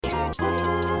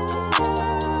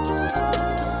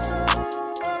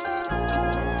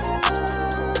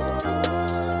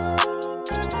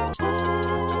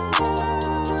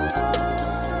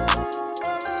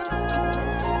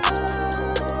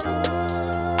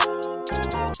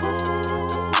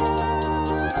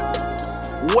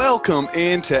Welcome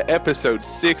into episode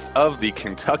 6 of the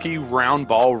Kentucky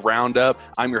Roundball Roundup.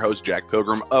 I'm your host, Jack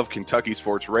Pilgrim of Kentucky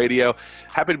Sports Radio.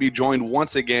 Happy to be joined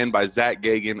once again by Zach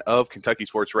Gagan of Kentucky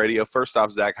Sports Radio. First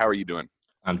off, Zach, how are you doing?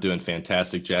 I'm doing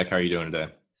fantastic, Jack. How are you doing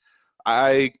today?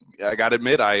 I got to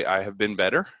admit, I have been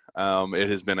better. It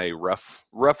has been a rough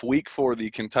week for the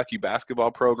Kentucky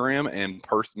basketball program, and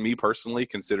me personally,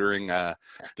 considering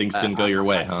things didn't go your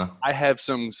way, huh? I have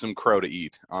some crow to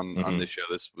eat on this show.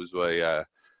 This was a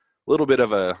little bit of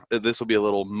this will be a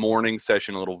little morning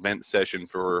session, a little vent session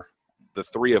for the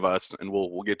three of us, and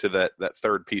we'll get to that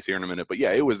third piece here in a minute. But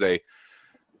yeah, it was a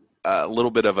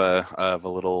little bit of a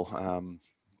little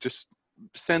just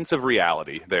sense of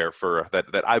reality there for that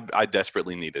I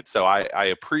desperately needed. So I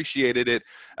appreciated it.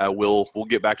 We'll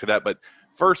get back to that, but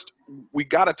first we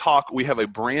got to talk. We have a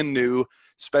brand new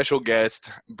special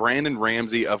guest, Brandon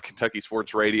Ramsey of Kentucky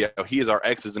Sports Radio. He is our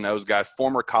X's and O's guy,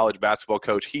 former college basketball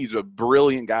coach. He's a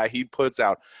brilliant guy. He puts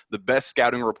out the best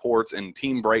scouting reports and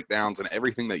team breakdowns and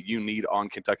everything that you need on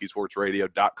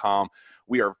KentuckySportsRadio.com.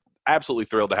 We are absolutely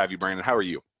thrilled to have you, Brandon. How are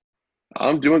you?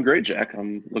 I'm doing great, Jack.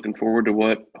 I'm looking forward to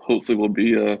what hopefully will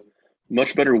be a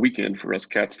much better weekend for us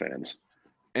Cats fans.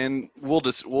 And we'll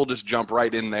just jump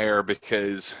right in there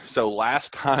because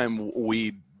last time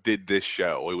we did this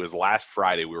show, it was last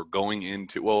Friday. We were going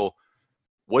into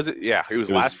was it? Yeah, it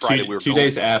was last Friday. We were 2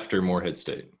 days after Morehead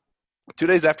State. 2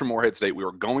 days after Morehead State, we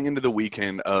were going into the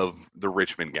weekend of the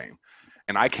Richmond game,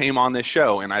 and I came on this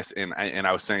show and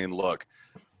I was saying, look,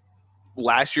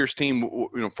 last year's team,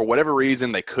 for whatever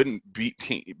reason, they couldn't beat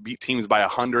teams by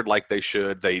 100 like they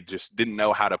should. They just didn't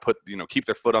know how to keep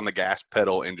their foot on the gas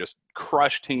pedal and just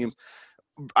crush teams.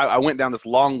 I went down this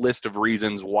long list of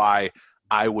reasons why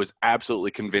I was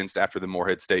absolutely convinced after the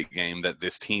Morehead State game that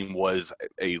this team was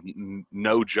a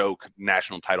no-joke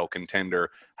national title contender.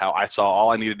 How I saw all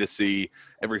I needed to see,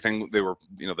 everything they were,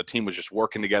 the team was just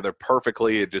working together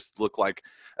perfectly. It just looked like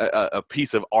a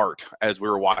piece of art as we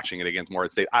were watching it against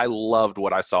Morehead State. I loved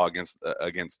what I saw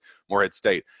against Morehead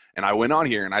State. And I went on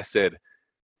here and I said,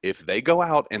 if they go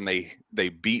out and they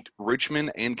beat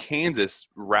Richmond and Kansas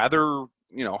rather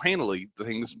handily,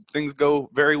 things go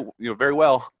very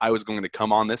well, I was going to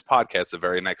come on this podcast the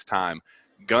very next time,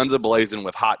 guns a-blazing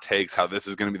with hot takes, how this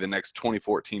is going to be the next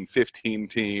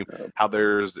 2014-15 team, how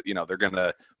there's, they're going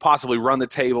to possibly run the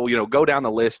table, go down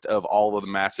the list of all of the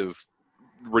massive,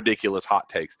 ridiculous hot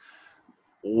takes.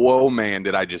 Whoa, man,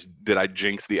 did I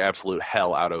jinx the absolute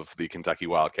hell out of the Kentucky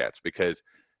Wildcats, because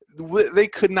they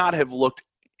could not have looked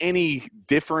any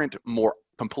different, more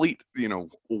complete, it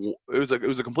was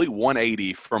a complete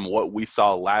 180 from what we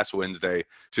saw last Wednesday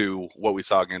to what we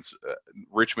saw against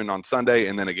Richmond on Sunday,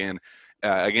 and then again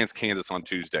against Kansas on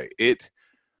Tuesday. It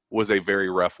was a very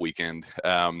rough weekend,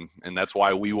 and that's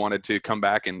why we wanted to come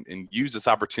back and use this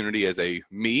opportunity as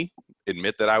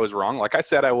admit that I was wrong. Like I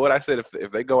said I would. I said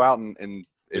if they go out and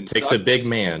it takes a big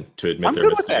man to admit I'm their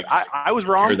good mistakes. with that. I was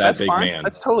wrong. That's big fine. man.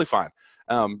 That's totally fine.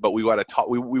 But we want to talk.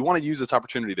 We want to use this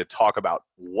opportunity to talk about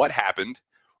what happened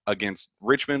against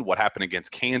Richmond, what happened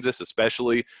against Kansas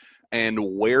especially,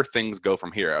 and where things go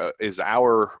from here. Is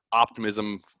our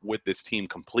optimism with this team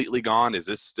completely gone? Is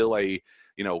this still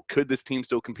could this team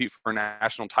still compete for a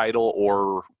national title,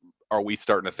 or are we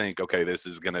starting to think, okay, this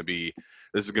is going to be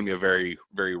a very,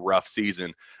 very rough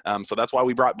season? So that's why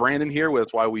we brought Brandon here.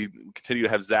 That's why we continue to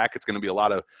have Zach. It's going to be a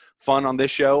lot of fun on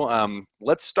this show.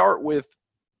 Let's start with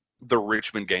the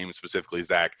Richmond game specifically,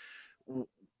 Zach.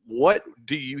 What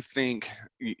do you think,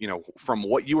 from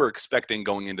what you were expecting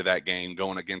going into that game,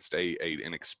 going against an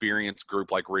experienced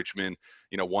group like Richmond,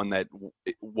 one that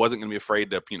wasn't going to be afraid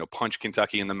to, punch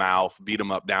Kentucky in the mouth, beat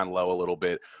them up down low a little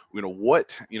bit.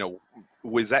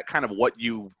 Was that kind of what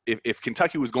if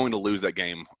Kentucky was going to lose that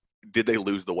game, did they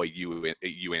lose the way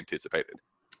you anticipated?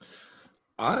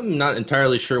 I'm not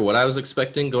entirely sure what I was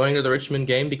expecting going to the Richmond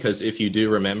game, because if you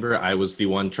do remember, I was the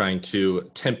one trying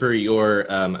to temper your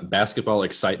basketball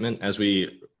excitement as we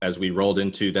rolled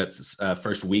into that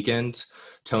first weekend,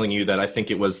 telling you that I think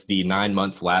it was the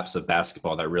 9-month lapse of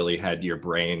basketball that really had your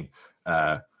brain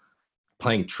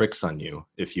playing tricks on you,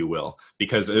 if you will,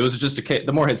 because it was just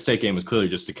the Morehead State game was clearly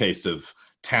just a case of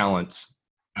talent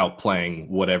outplaying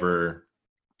whatever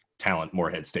talent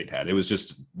Morehead State had. It was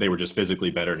just, they were just physically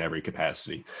better in every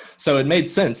capacity. So it made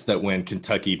sense that when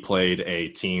Kentucky played a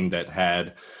team that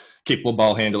had, capable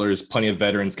ball handlers, plenty of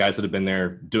veterans, guys that have been there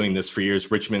doing this for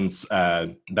years. Richmond's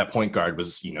that point guard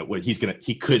was, what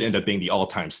he could end up being the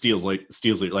all-time steals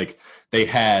leader. Like they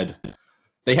had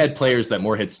players that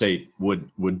Morehead State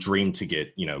would dream to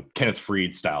get, Kenneth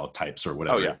Freed style types or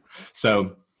whatever. Oh, yeah.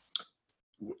 So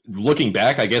looking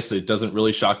back, I guess it doesn't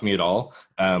really shock me at all.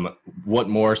 What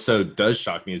more so does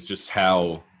shock me is just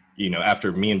how,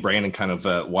 after me and Brandon kind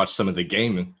of watched some of the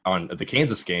game on the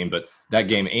Kansas game, but that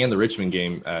game and the Richmond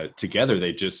game together,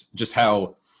 they just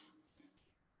how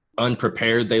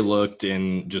unprepared they looked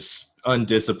and just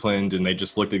undisciplined, and they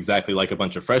just looked exactly like a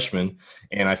bunch of freshmen.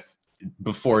 And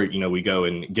before we go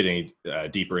and get any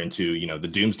deeper into the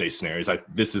doomsday scenarios,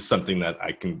 this is something that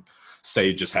I can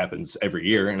say just happens every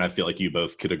year, and I feel like you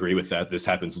both could agree with that. This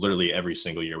happens literally every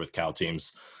single year with Cal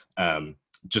teams.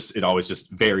 It always just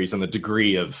varies on the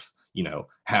degree of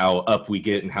how up we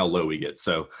get and how low we get.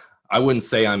 So I wouldn't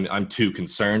say I'm too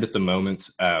concerned at the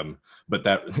moment, but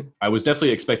that I was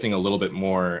definitely expecting a little bit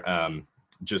more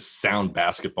just sound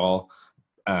basketball.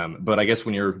 But I guess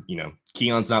when you're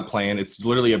Keon's not playing, it's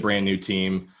literally a brand new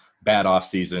team, bad off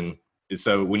season.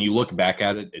 So when you look back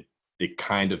at it, it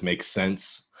kind of makes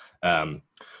sense.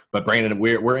 But Brandon,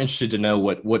 we're interested to know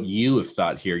what you have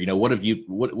thought here.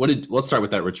 Let's start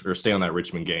with that or stay on that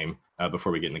Richmond game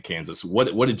before we get into Kansas.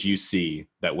 What did you see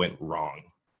that went wrong?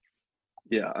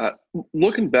 Yeah,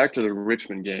 looking back to the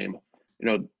Richmond game,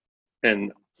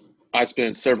 and I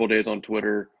spent several days on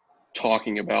Twitter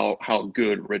talking about how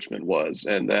good Richmond was,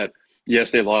 and that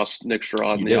yes, they lost Nick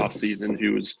Sherrod in the offseason,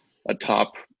 who was a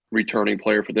top returning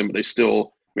player for them, but they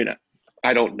still,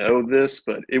 I don't know this,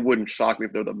 but it wouldn't shock me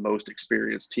if they're the most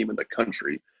experienced team in the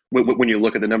country. When you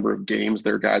look at the number of games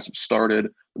their guys have started,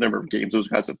 the number of games those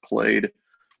guys have played,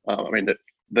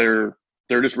 they're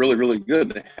just really, really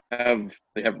good.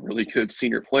 They have really good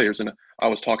senior players. And I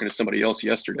was talking to somebody else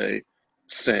yesterday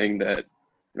saying that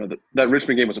that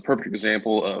Richmond game was a perfect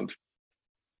example of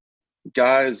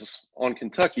guys on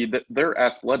Kentucky that their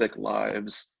athletic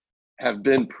lives have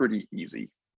been pretty easy.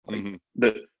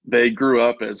 They grew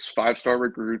up as five-star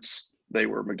recruits. They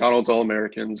were McDonald's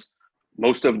All-Americans.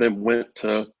 Most of them went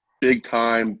to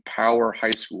big-time power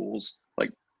high schools.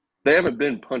 Like, they haven't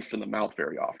been punched in the mouth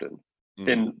very often,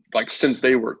 and since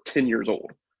they were 10 years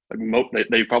old.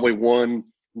 They probably won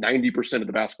 90% of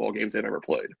the basketball games they've ever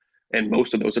played, and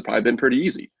most of those have probably been pretty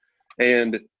easy.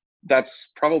 And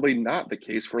that's probably not the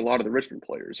case for a lot of the Richmond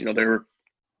players. They're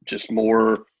just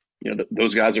more.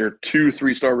 Those guys are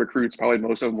 2-3-star recruits. Probably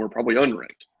most of them were probably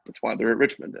unranked. That's why they're at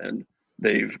Richmond, and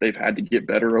they've had to get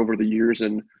better over the years,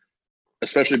 and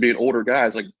especially being older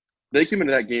guys, like they came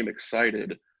into that game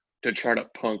excited to try to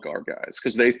punk our guys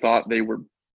because they thought they were.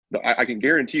 I can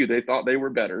guarantee you, they thought they were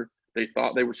better. They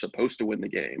thought they were supposed to win the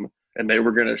game, and they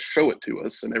were going to show it to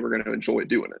us, and they were going to enjoy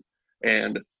doing it.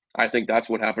 And I think that's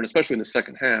what happened, especially in the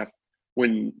second half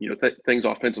when things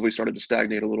offensively started to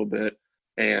stagnate a little bit,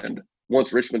 and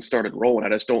once Richmond started rolling, I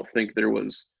just don't think there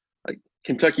was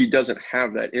Kentucky doesn't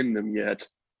have that in them yet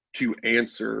to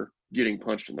answer getting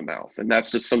punched in the mouth. And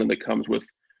that's just something that comes with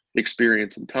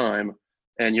experience and time.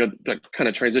 And, the kind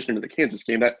of transition into the Kansas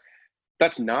game,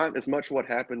 that's not as much what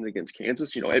happened against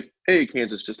Kansas.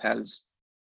 Kansas just has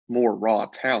more raw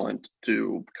talent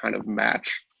to kind of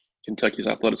match Kentucky's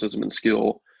athleticism and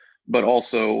skill, but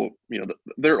also,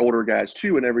 they're older guys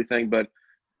too and everything, but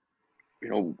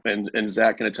and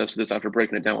Zach can attest to this after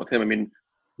breaking it down with him.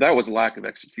 That was lack of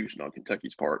execution on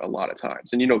Kentucky's part a lot of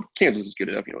times. And, Kansas is good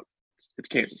enough. It's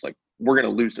Kansas. We're going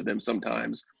to lose to them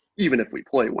sometimes, even if we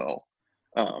play well.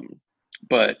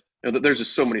 But there's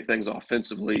just so many things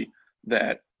offensively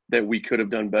that we could have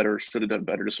done better, should have done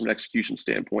better, just from an execution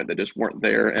standpoint that just weren't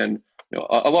there. And,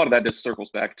 a lot of that just circles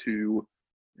back to,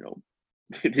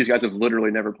 these guys have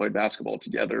literally never played basketball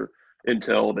together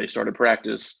until they started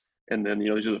practice. And then,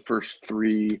 these are the first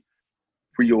three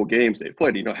real games they've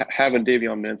played. Having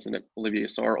Davion Mintz and Olivier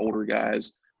Sarr, older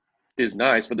guys, is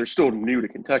nice, but they're still new to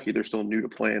Kentucky. They're still new to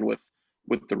playing with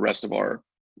the rest of our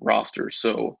roster.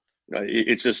 So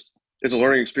it's a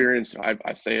learning experience.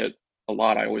 I say it a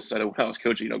lot. I always said it when I was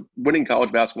coaching. Winning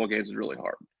college basketball games is really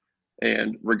hard,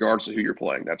 and regardless of who you're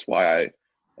playing, that's why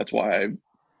I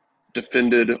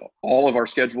defended all of our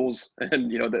schedules.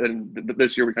 And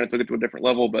this year we kind of took it to a different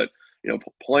level, but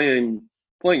playing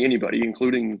anybody,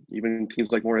 including even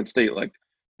teams like Morehead State,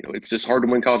 it's just hard to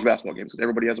win college basketball games because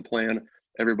everybody has a plan.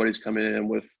 Everybody's coming in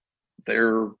with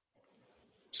their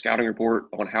scouting report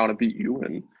on how to beat you,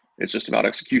 and it's just about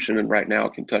execution. And right now,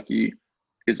 Kentucky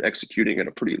is executing at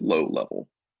a pretty low level.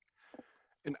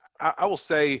 And I will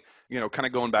say, kind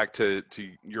of going back to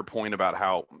your point about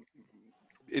how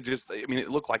it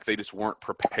looked like they just weren't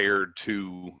prepared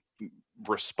to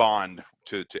respond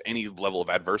to any level of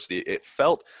adversity. It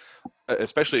felt,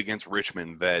 especially against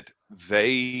Richmond, that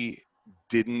they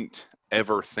didn't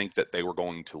ever think that they were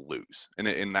going to lose.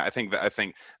 And I think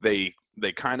they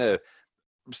kind of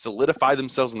solidified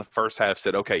themselves in the first half,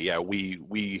 said, okay, yeah,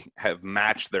 we have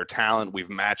matched their talent. We've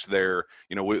matched their,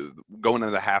 going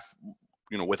into the half,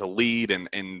 with a lead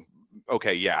and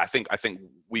okay, yeah, I think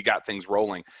we got things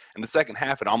rolling. In the second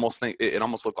half, it almost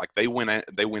looked like they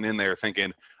went in there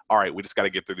thinking, all right, we just got to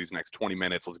get through these next 20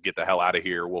 minutes. Let's get the hell out of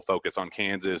here. We'll focus on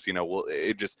Kansas.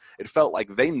 It felt like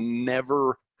they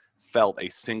never felt at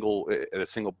a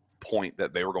single point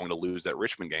that they were going to lose that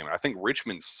Richmond game. And I think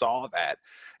Richmond saw that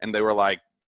and they were like,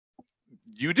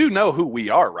 you do know who we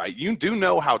are, right? You do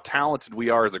know how talented we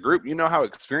are as a group. You know how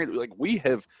experienced, like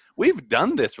we've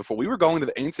done this before. We were going to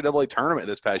the NCAA tournament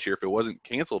this past year if it wasn't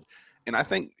canceled. And I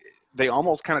think they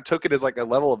almost kind of took it as like a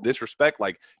level of disrespect.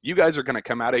 Like, you guys are going to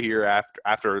come out of here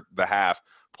after the half,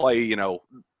 play,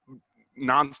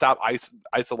 nonstop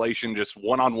isolation, just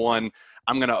one-on-one.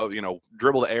 I'm going to,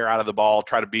 dribble the air out of the ball,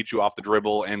 try to beat you off the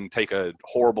dribble and take a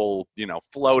horrible,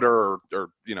 floater or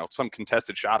some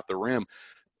contested shot at the rim.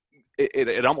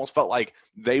 It almost felt like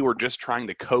they were just trying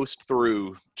to coast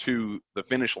through to the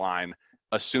finish line,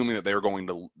 assuming that they were going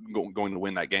to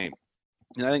win that game.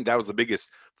 And I think that was the biggest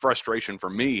frustration for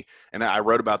me. And I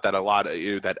wrote about that a lot,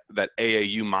 that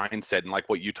AAU mindset and like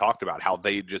what you talked about, how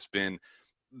they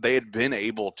had been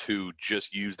able to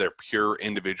just use their pure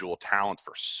individual talents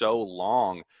for so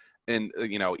long. And,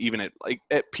 even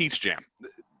at Peach Jam,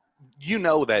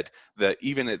 that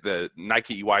even at the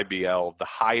Nike EYBL, the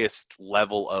highest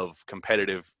level of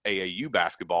competitive AAU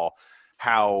basketball,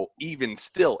 how even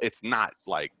still it's not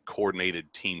like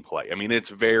coordinated team play. I mean, it's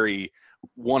very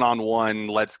one-on-one.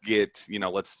 Let's get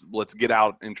get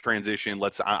out in transition.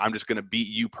 I'm just going to beat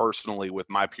you personally with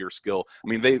my pure skill. I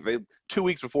mean, they 2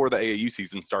 weeks before the AAU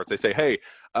season starts, they say, hey,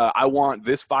 I want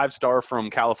this 5-star from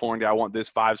California. I want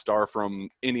this 5-star from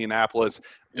Indianapolis.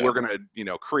 Yeah. We're going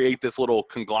to, create this little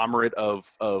conglomerate of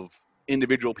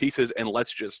individual pieces, and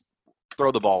let's just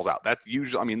throw the balls out. That's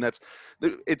usually,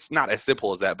 it's not as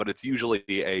simple as that, but it's usually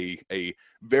a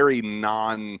very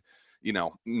not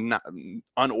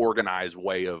unorganized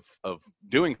way of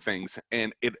doing things.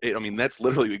 And that's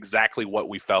literally exactly what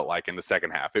we felt like in the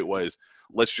second half. It was,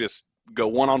 let's just go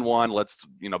one-on-one. Let's,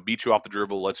 beat you off the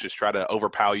dribble. Let's just try to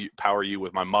power you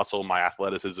with my muscle, my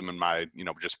athleticism, and my,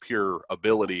 just pure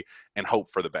ability, and hope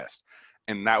for the best.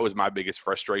 And that was my biggest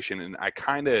frustration. And I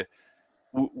kind of,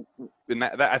 and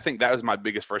I think that was my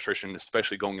biggest frustration,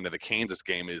 especially going into the Kansas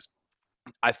game, is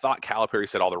I thought Calipari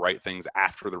said all the right things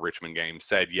after the Richmond game,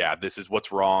 said, yeah, this is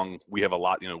what's wrong. We have a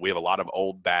lot of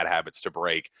old bad habits to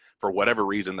break. For whatever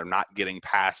reason, they're not getting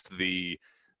past the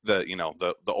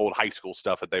old high school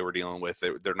stuff that they were dealing with.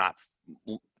 They're not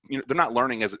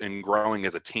learning and growing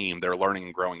as a team. They're learning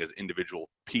and growing as individual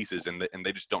pieces, and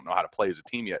they just don't know how to play as a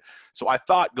team yet. So I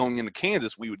thought going into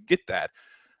Kansas, we would get that.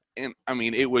 And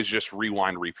it was just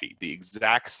rewind, repeat, the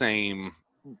exact same.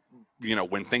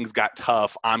 When things got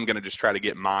tough, I'm going to just try to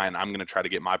get mine. I'm going to try to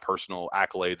get my personal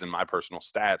accolades and my personal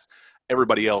stats.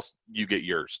 Everybody else, you get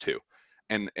yours too.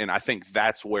 And I think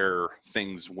that's where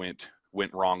things went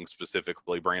wrong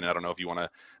specifically. Brandon, I don't know if you want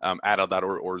to add on that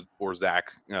or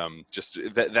Zach.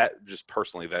 Just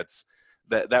personally,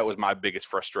 that was my biggest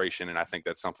frustration, and I think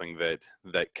that's something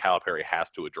that Calipari has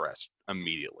to address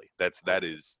immediately. That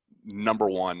is number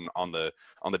one on the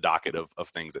docket of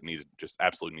things that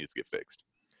absolutely needs to get fixed.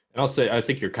 And I'll say, I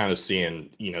think you're kind of seeing,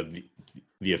 the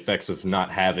effects of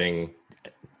not having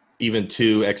even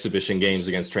 2 exhibition games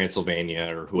against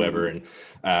Transylvania or whoever. And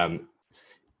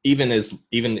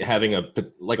even having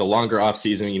a longer off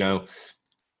season,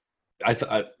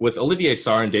 with Olivier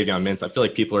Sarr and Davion Mintz, I feel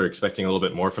like people are expecting a little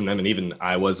bit more from them. And even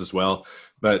I was as well.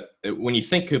 But when you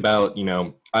think about,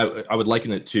 I would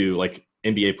liken it to like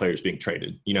NBA players being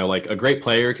traded, like a great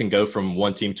player can go from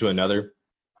one team to another.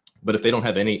 But if they don't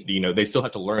have any, they still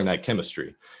have to learn that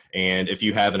chemistry. And if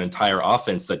you have an entire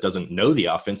offense that doesn't know the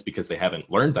offense because they haven't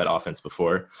learned that offense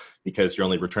before, because you're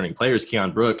only returning players,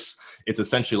 Keon Brooks, it's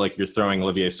essentially like you're throwing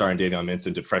Olivier Sarr and Davion Mintz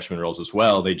into freshman roles as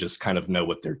well. They just kind of know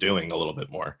what they're doing a little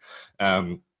bit more.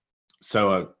 And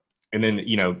then,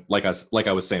 like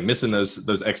I was saying, missing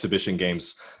those exhibition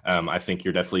games, I think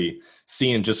you're definitely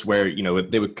seeing just where,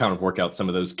 they would kind of work out some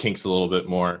of those kinks a little bit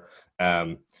more.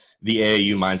 The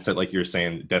AAU mindset, like you're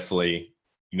saying, definitely,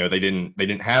 they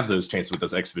didn't have those chances with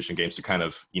those exhibition games to kind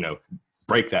of,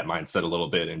 break that mindset a little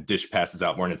bit and dish passes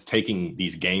out more. And it's taking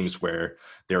these games where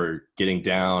they're getting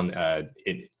down,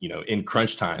 in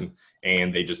crunch time,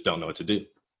 and they just don't know what to do.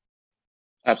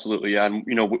 Absolutely. Yeah. And,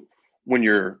 when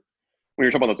you're when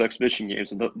you're talking about those exhibition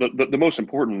games, and the most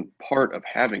important part of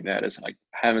having that is like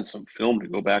having some film to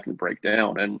go back and break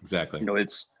down. And Exactly.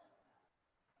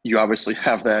 You obviously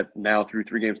have that now through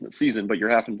 3 games in the season, but you're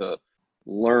having to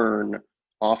learn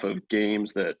off of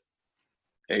games that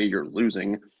A, you're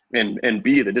losing, and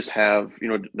B, that just have,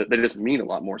 that just mean a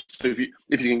lot more. So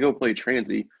if you can go play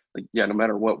Transy, like, yeah, no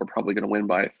matter what, we're probably going to win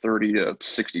by 30 to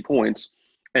 60 points.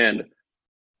 And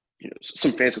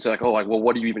some fans would say like, oh, like, well,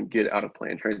 what do you even get out of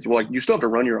playing Transy? Well, like, you still have to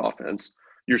run your offense.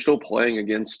 You're still playing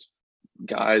against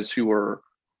guys who are,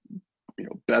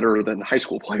 better than high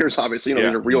school players. Obviously, these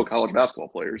are real college basketball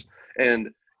players, and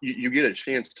you get a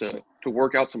chance to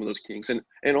work out some of those kinks,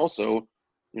 and also,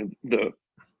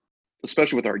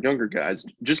 especially with our younger guys,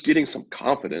 just getting some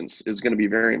confidence is going to be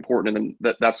very important. And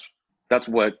then that's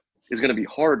what is going to be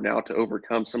hard now to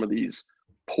overcome some of these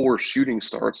poor shooting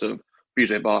starts of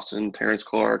BJ Boston, Terrence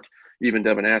Clark, even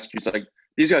Devin Askew. It's like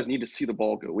these guys need to see the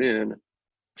ball go in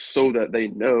so that they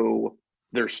know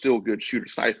they're still good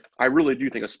shooters. I really do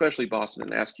think, especially Boston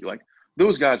and Askew, like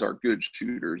those guys are good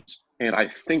shooters, and I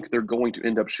think they're going to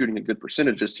end up shooting a good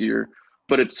percentage this year.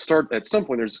 But at some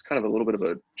point, there's kind of a little bit of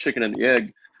a chicken and the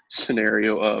egg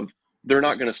scenario of they're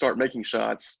not going to start making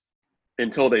shots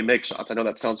until they make shots. I know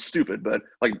that sounds stupid, but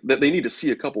like they need to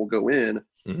see a couple go in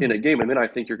a game, and then I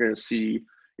think you're going to see,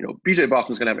 BJ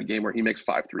Boston's going to have a game where he makes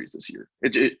 5 threes this year.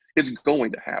 It's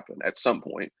going to happen at some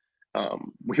point.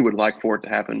 We would like for it to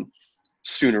happen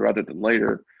sooner rather than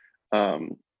later.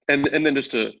 And then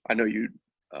just to, I know you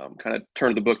kind of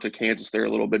turned the book to Kansas there a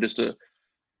little bit, just to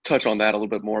touch on that a little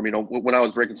bit more. When I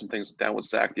was breaking some things down with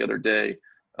Zach the other day,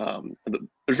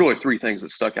 there's really 3 things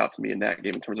that stuck out to me in that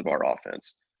game in terms of our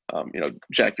offense.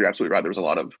 Jack, you're absolutely right. There was a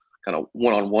lot of kind of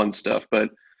one-on-one stuff,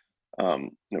 but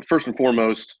first and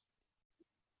foremost,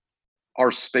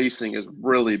 our spacing is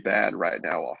really bad right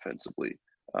now offensively.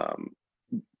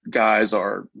 Guys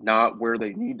are not where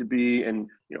they need to be, and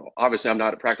obviously I'm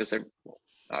not at practice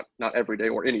not every day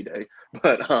or any day,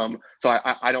 but so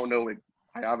I don't know.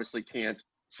 I obviously can't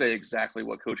say exactly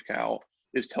what Coach Cal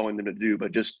is telling them to do,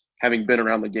 but just having been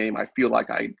around the game, I feel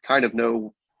like I kind of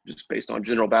know, just based on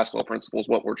general basketball principles,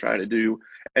 what we're trying to do.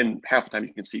 And half the time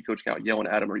you can see Coach Cal yelling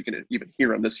at him, or you can even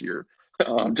hear him this year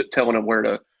telling him where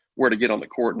to get on the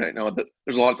court. And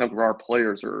there's a lot of times where our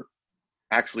players are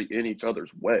actually in each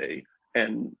other's way,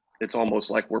 and it's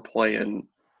almost like we're playing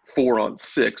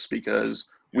 4-on-6 because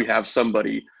we have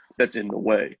somebody that's in the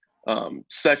way.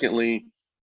 Secondly,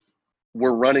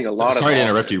 we're running a lot of. Sorry to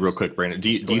interrupt you real quick, Brandon. Do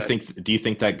you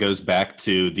think that goes back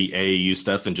to the AAU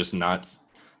stuff and just not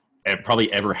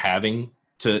probably ever having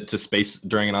to space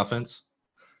during an offense?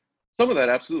 Some of that,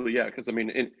 absolutely, yeah. Because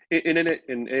in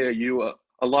AAU,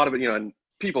 a lot of it, and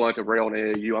people like to rail on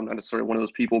AAU. I'm not necessarily one of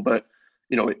those people, but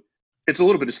it's a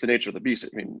little bit just the nature of the beast.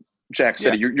 Jack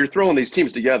said you're throwing these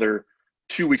teams together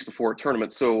 2 weeks before a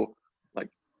tournament, so like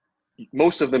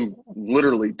most of them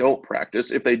literally don't practice.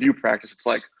 If they do practice, it's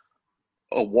like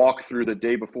a walk through the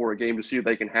day before a game to see if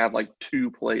they can have like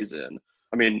 2 plays in.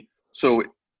 So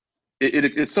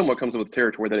it somewhat comes with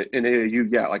territory that in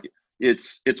AAU, like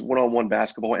it's one-on-one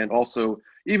basketball, and also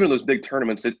even in those big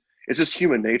tournaments, it's just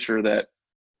human nature that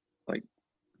like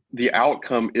the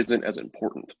outcome isn't as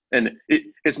important. And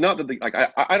it's not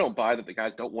that I don't buy that the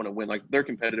guys don't want to win. Like they're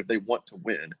competitive, they want to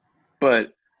win,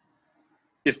 but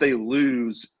if they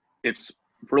lose, it's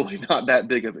really not that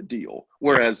big of a deal.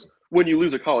 Whereas when you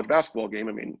lose a college basketball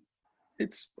game,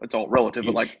 it's all relative,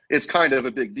 but like it's kind of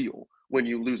a big deal when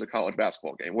you lose a college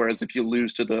basketball game. Whereas if you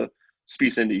lose to the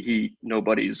Spiece Indy Heat,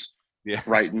 nobody's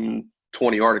writing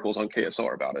 20 articles on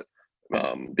KSR about it,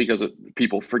 because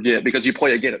people forget, because you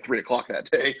play again at 3:00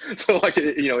 that day. So like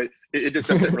it just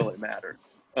doesn't really matter.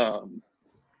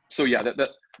 So yeah,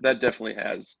 that definitely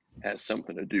has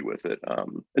something to do with it.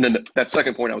 And then that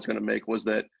second point I was going to make was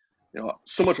that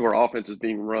so much of our offense is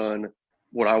being run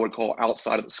what I would call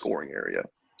outside of the scoring area.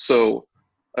 So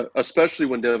especially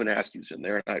when Devin Askew's in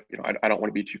there, and I don't want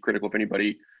to be too critical of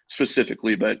anybody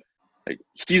specifically, but like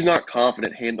he's not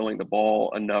confident handling the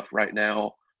ball enough right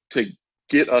now to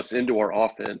get us into our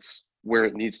offense where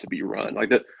it needs to be run.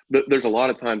 Like there's a lot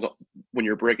of times when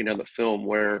you're breaking down the film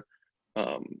where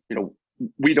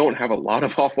we don't have a lot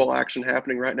of off-ball action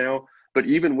happening right now, but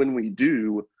even when we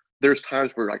do, there's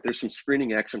times where like there's some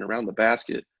screening action around the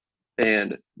basket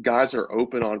and guys are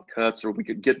open on cuts, or we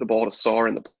could get the ball to Sarr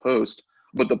in the post,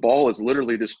 but the ball is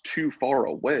literally just too far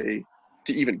away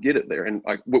to even get it there. And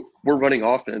like we're running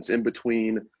offense in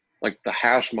between like the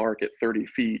hash mark at 30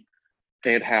 feet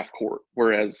and half court,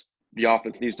 whereas the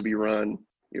offense needs to be run,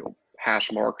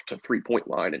 hash mark to 3-point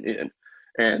line and in.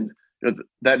 And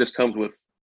that just comes with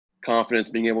confidence,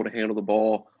 being able to handle the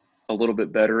ball a little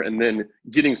bit better, and then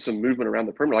getting some movement around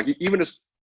the perimeter, like even just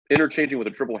interchanging with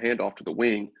a dribble handoff to the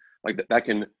wing, like that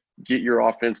can get your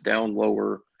offense down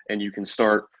lower, and you can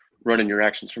start running your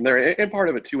actions from there. And part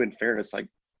of it too, in fairness, like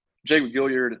Jake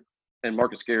Gilliard and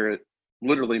Marcus Garrett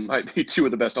literally might be two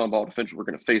of the best on-ball defenders we're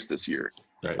going to face this year.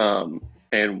 Right.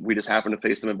 And we just happen to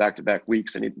face them in back-to-back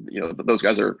weeks. And, those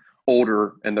guys are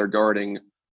older and they're guarding,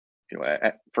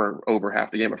 for over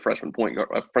half the game, a freshman point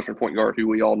guard who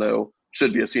we all know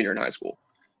should be a senior in high school.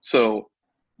 So,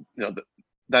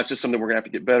 that's just something we're going to have to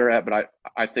get better at. But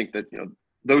I think that,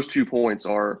 those 2 points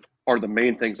are the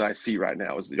main things I see right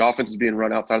now is the offense is being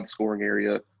run outside of the scoring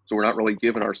area. So we're not really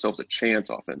giving ourselves a chance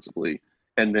offensively.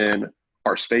 And then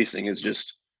our spacing is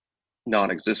just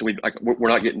non-existent. We're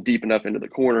not getting deep enough into the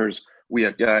corners. We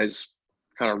have guys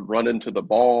kind of run into the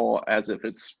ball as if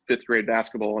it's fifth grade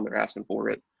basketball and they're asking for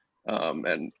it.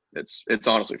 And it's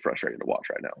honestly frustrating to watch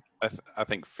right now. I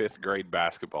think fifth grade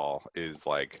basketball is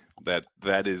like that.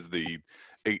 That is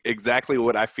exactly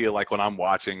what I feel like when I'm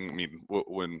watching. I mean,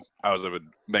 when I was at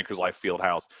Bankers Life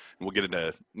Fieldhouse, and we'll get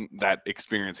into that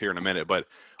experience here in a minute, but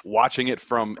watching it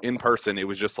from in person, it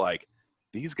was just like,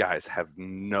 these guys have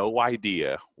no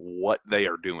idea what they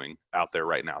are doing out there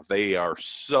right now. They are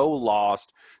so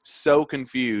lost, so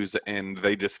confused, and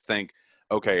they just think,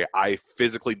 okay, I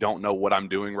physically don't know what I'm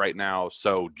doing right now,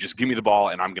 so just give me the ball,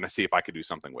 and I'm going to see if I could do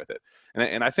something with it.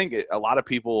 And I think a lot of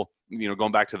people,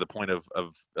 going back to the point of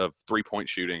three-point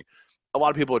shooting, a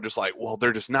lot of people are just like, well,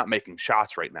 they're just not making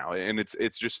shots right now. And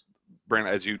it's just,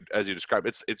 Brandon, as you described,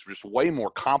 it's just way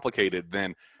more complicated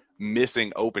than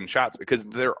missing open shots, because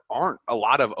there aren't a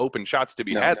lot of open shots to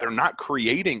be had. They're not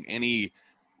creating any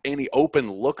open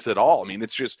looks at all. I mean,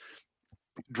 it's just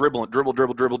dribble.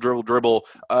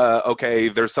 Okay,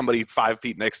 there's somebody 5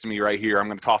 feet next to me right here. I'm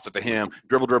going to toss it to him.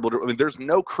 Dribble. I mean, there's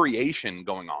no creation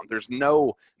going on. There's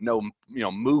no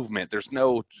movement. There's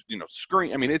no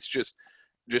screen. I mean, it's just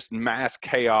mass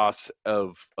chaos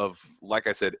of like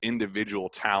I said, individual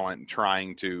talent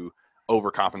trying to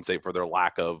overcompensate for their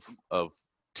lack of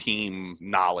team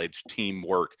knowledge,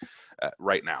 teamwork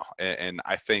right now. And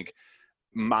I think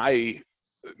my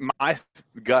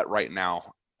gut right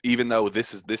now, even though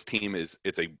this team it's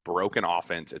a broken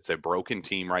offense, it's a broken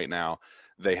team right now,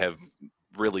 they have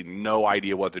really no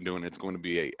idea what they're doing. It's going to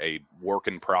be a work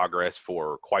in progress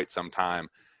for quite some time.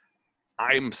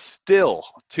 I'm still,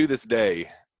 to this day,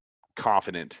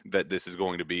 confident that this is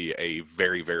going to be a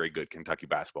very, very good Kentucky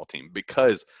basketball team,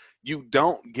 because you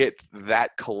don't get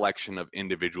that collection of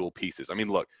individual pieces. I mean,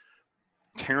 look,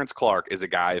 Terrence Clark is a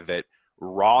guy that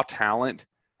raw talent,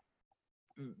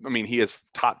 I mean, he has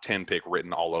top 10 pick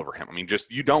written all over him. I mean,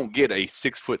 just, you don't get a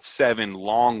 6'7"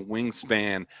 long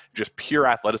wingspan, just pure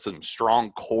athleticism,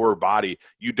 strong core body.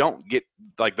 You don't get,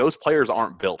 like, those players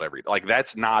aren't built like,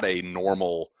 that's not a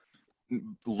normal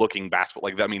looking basketball.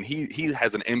 Like, I mean, he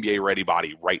has an NBA ready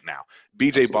body right now.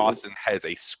 BJ Boston has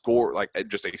a score, like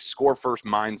just a score first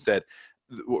mindset.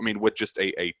 I mean, with just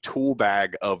a tool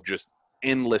bag of just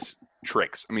endless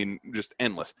tricks. I mean, just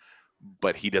endless.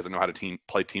 But he doesn't know how to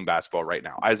play team basketball right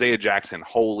now. Isaiah Jackson,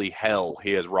 holy hell,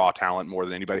 he has raw talent more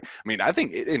than anybody. I mean, I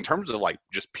think in terms of like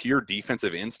just pure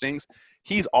defensive instincts,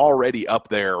 he's already up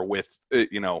there with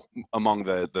among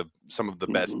the some of the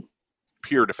best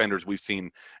pure defenders we've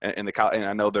seen in the college. And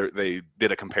I know they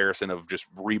did a comparison of just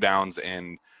rebounds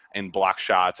and block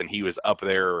shots, and he was up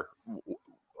there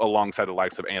alongside the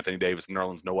likes of Anthony Davis,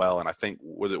 Nerlens Noel, and I think,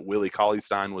 was it Willie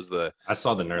Cauley-Stein was the – I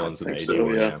saw the Nerlens and AD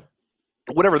one, yeah.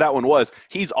 Whatever that one was,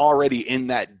 he's already in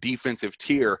that defensive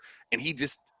tier, and he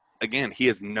just, again, he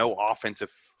has no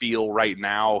offensive feel right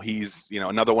now. He's,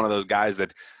 another one of those guys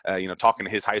that, talking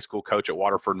to his high school coach at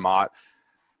Waterford Mott,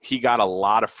 he got a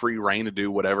lot of free reign to do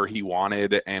whatever he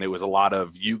wanted, and it was a lot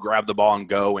of you grab the ball and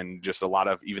go, and just a lot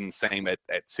of even the same at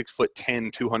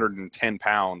 6'10", 210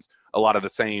 pounds, a lot of the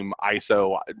same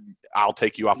ISO, I'll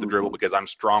take you off the dribble because I'm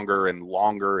stronger and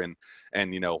longer and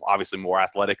obviously more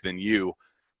athletic than you.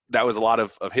 That was a lot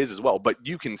of his as well. But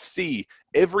you can see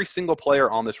every single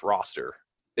player on this roster,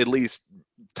 at least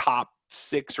top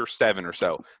 6 or 7 or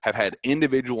so, have had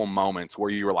individual moments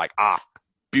where you were like,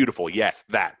 beautiful, yes,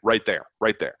 that, right there.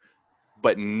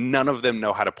 But none of them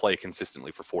know how to play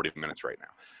consistently for 40 minutes right now.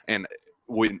 And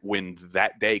when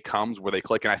that day comes where they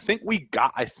click, and I think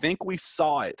we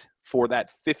saw it for that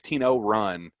 15-0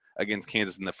 run against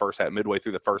Kansas in the first half, midway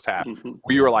through the first half,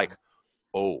 where you were like,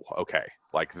 oh, okay.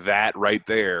 Like that right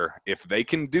there, if they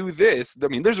can do this, I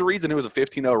mean, there's a reason it was a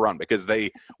 15-0 run, because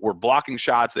they were blocking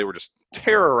shots. They were just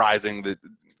terrorizing the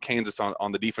Kansas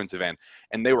on the defensive end,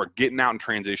 and they were getting out in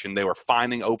transition. They were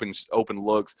finding open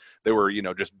looks. They were,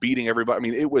 just beating everybody. I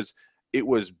mean, it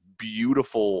was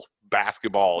beautiful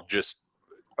basketball, just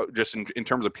in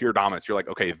terms of pure dominance, you're like,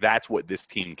 okay, that's what this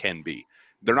team can be.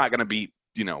 They're not going to be,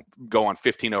 go on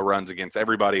 15-0 runs against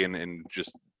everybody and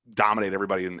just dominate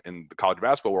everybody in the college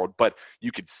basketball world, but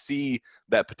you could see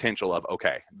that potential of,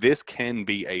 okay, this can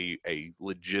be a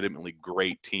legitimately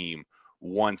great team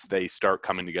once they start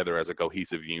coming together as a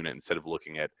cohesive unit instead of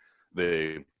looking at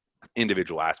the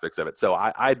individual aspects of it. So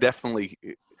I definitely,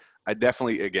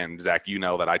 again, Zach,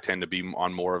 that I tend to be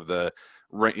on more of the,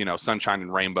 sunshine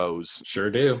and rainbows.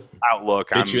 Sure do.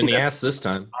 Outlook. Hit you in the ass this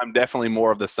time. I'm definitely more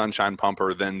of the sunshine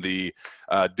pumper than the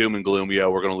doom and gloom. We're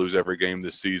going to lose every game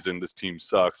this season. This team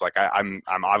sucks. Like I'm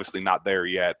obviously not there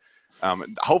yet.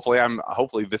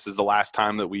 Hopefully this is the last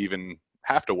time that we even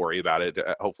have to worry about it.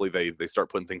 Hopefully they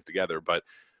start putting things together. But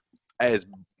as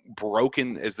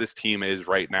broken as this team is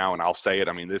right now, and I'll say it,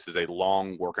 I mean, this is a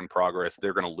long work in progress.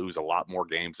 They're going to lose a lot more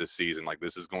games this season. Like,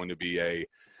 this is going to be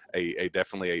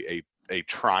definitely a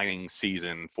trying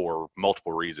season for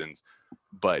multiple reasons,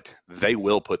 but they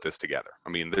will put this together. I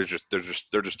mean, they're just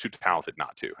too talented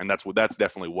not to, and that's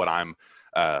definitely what I'm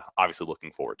obviously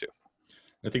looking forward to.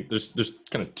 I think there's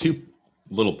kind of two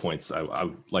little points I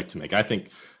would like to make. I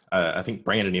think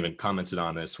Brandon even commented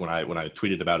on this when I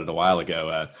tweeted about it a while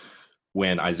ago.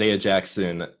 When Isaiah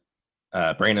Jackson,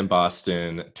 Brandon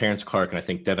Boston, Terrence Clark, and I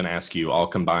think Devin Askew all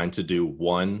combined to do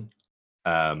one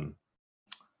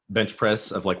bench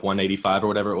press of like 185 or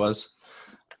whatever it was.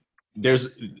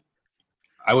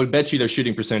 I would bet you their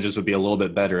shooting percentages would be a little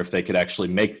bit better if they could actually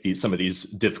make some of these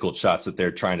difficult shots that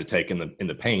they're trying to take in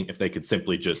the paint, if they could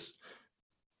simply just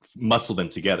muscle them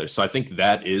together. So I think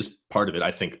that is part of it.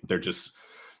 I think they're just,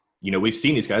 we've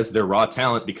seen these guys, they're raw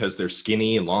talent because they're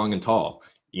skinny and long and tall,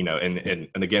 and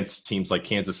against teams like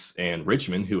Kansas and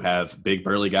Richmond, who have big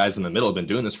burly guys in the middle, have been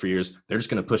doing this for years, they're just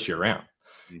going to push you around.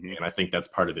 Mm-hmm. And I think that's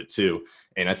part of it too.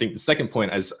 And I think the second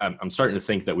point is I'm starting to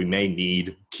think that we may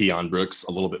need Keon Brooks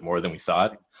a little bit more than we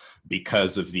thought,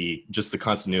 because of the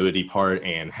continuity part,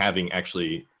 and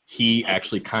he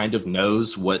actually kind of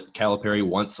knows what Calipari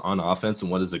wants on offense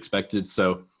and what is expected.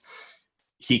 So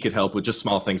he could help with just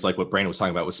small things like what Brandon was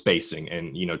talking about with spacing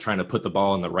and, trying to put the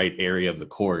ball in the right area of the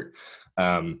court.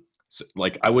 So,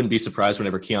 like, I wouldn't be surprised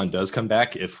whenever Keon does come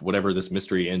back, if whatever this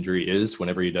mystery injury is,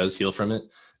 whenever he does heal from it,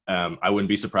 I wouldn't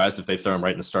be surprised if they throw him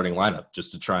right in the starting lineup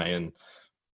just to try and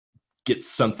get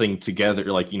something together,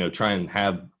 like, try and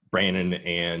have Brandon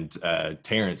and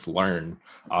Terrence learn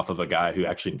off of a guy who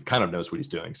actually kind of knows what he's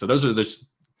doing. So there's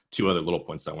two other little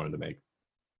points I wanted to make.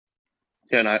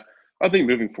 Yeah, and I think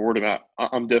moving forward,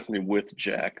 I'm definitely with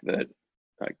Jack that,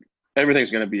 like,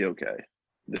 everything's going to be okay.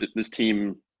 This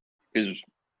team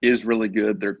is really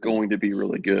good. They're going to be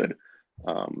really good.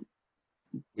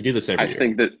 We do this every year. I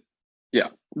think that, yeah,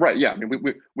 right. Yeah. I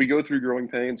mean, we go through growing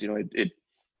pains. It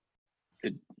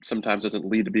sometimes doesn't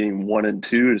lead to being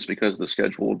 1-2 just because the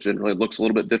schedule generally looks a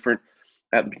little bit different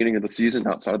at the beginning of the season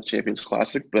outside of the Champions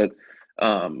Classic. But,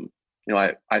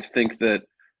 I think that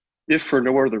if for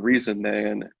no other reason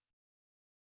than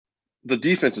the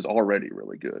defense is already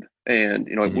really good. And,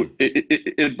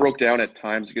 it broke down at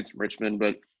times against Richmond,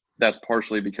 but that's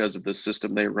partially because of the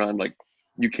system they run. Like,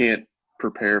 you can't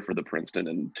prepare for the Princeton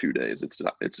in 2 days. It's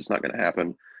just not going to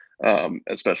happen,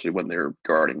 especially when they're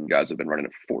guarding guys that have been running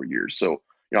it for 4 years. So,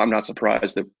 I'm not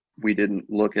surprised that we didn't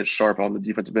look as sharp on the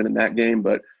defensive end in that game,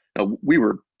 but we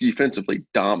were defensively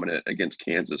dominant against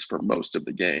Kansas for most of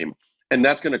the game. And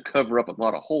that's going to cover up a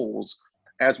lot of holes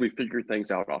as we figure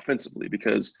things out offensively,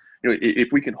 because,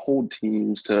 if we can hold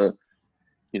teams to,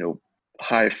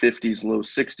 high 50s, low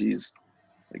 60s,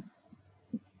 like,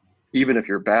 even if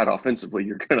you're bad offensively,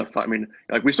 you're going to find, I mean,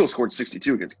 like, we still scored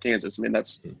 62 against Kansas. I mean,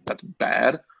 that's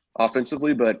bad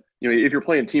offensively, but, if you're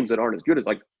playing teams that aren't as good as,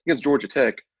 like, against Georgia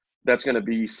Tech, that's going to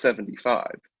be 75.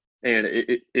 And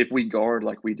if we guard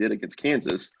like we did against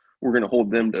Kansas, we're going to hold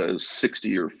them to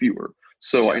 60 or fewer.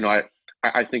 So,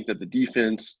 I think that the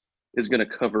defense is going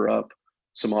to cover up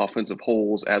some offensive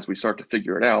holes as we start to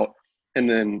figure it out. And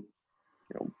then,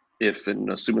 if and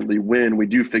assumedly when we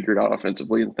do figure it out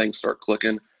offensively and things start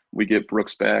clicking, we get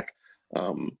Brooks back.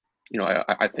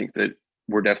 I think that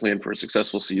we're definitely in for a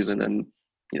successful season and,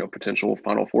 potential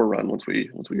Final Four run once we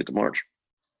get to March.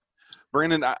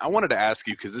 Brandon, I wanted to ask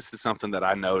you, because this is something that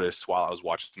I noticed while I was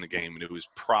watching the game, and it was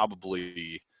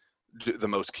probably the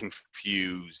most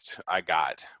confused I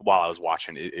got while I was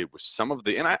watching. It was some of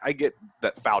the, and I get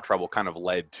that foul trouble kind of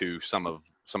led to some of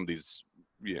these,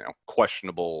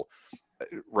 questionable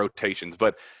rotations,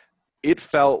 but it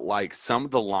felt like some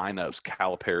of the lineups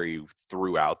Calipari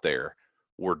threw out there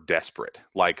were desperate,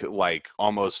 like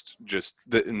almost just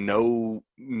no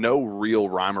real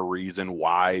rhyme or reason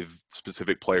why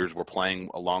specific players were playing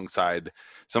alongside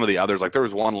some of the others. Like there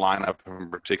was one lineup in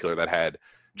particular that had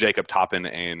Jacob Toppin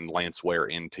and Lance Ware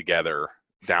in together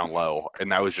down low,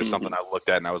 and that was just something I looked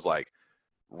at and I was like,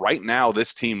 right now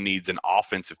this team needs an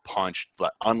offensive punch,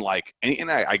 but unlike,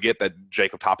 and I get that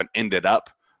Jacob Toppin ended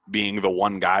up being the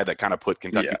one guy that kind of put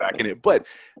Kentucky back in it. But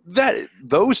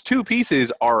those two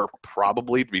pieces are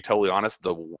probably, to be totally honest,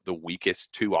 the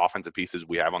weakest two offensive pieces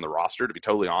we have on the roster, to be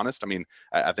totally honest. I mean,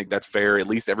 I think that's fair. At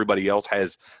least everybody else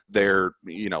has their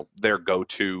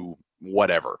go-to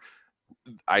whatever.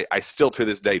 I still to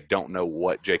this day don't know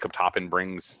what Jacob Toppin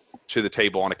brings to the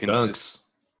table on a consistent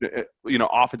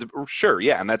offensive, sure,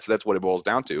 yeah, and that's what it boils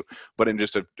down to. But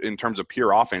in terms of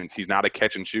pure offense, he's not a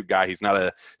catch and shoot guy. He's not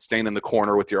a stand in the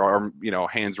corner with your arm,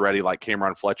 hands ready like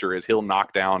Cameron Fletcher is. He'll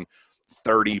knock down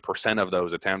 30% of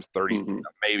those attempts, 30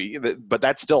 maybe, but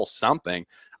that's still something.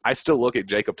 I still look at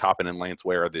Jacob Toppin and Lance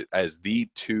Ware as the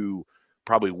two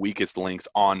probably weakest links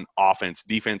on offense.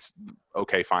 Defense,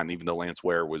 okay, fine, even though Lance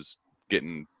Ware was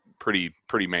getting pretty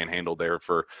manhandled there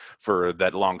for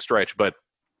that long stretch, but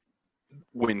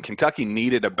when Kentucky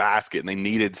needed a basket and they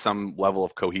needed some level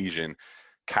of cohesion,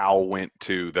 Cal went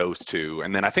to those two.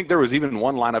 And then I think there was even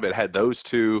one lineup that had those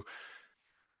two.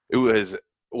 It was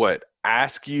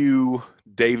Askew,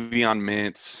 Davion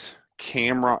Mintz,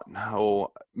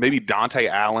 maybe Dante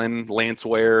Allen, Lance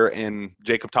Ware, and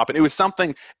Jacob Toppin. It was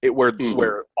something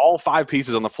where all five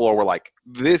pieces on the floor were like,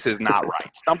 this is not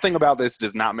right. Something about this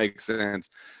does not make sense.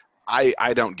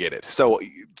 I don't get it.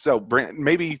 So Brent,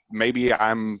 maybe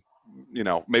I'm,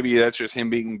 maybe that's just him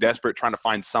being desperate, trying to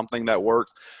find something that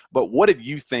works. But what did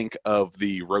you think of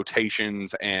the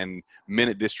rotations and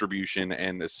minute distribution,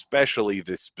 and especially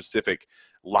the specific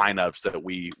lineups that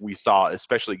we saw,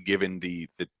 especially given the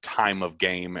time of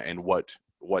game and what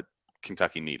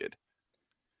Kentucky needed?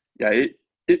 Yeah,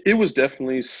 it was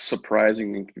definitely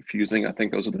surprising and confusing. I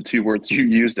think those are the two words you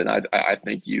used, and I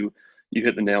think you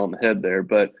hit the nail on the head there.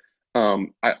 But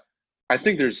I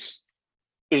think there's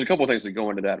a couple of things that go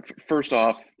into that. First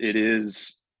off, it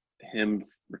is him,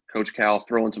 Coach Cal,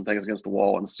 throwing some things against the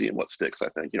wall and seeing what sticks. I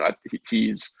think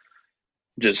he's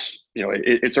just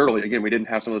it's early. Again, we didn't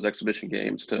have some of those exhibition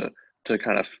games to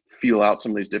kind of feel out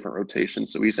some of these different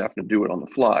rotations, so he's having to do it on the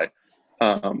fly.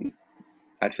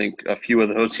 I think a few of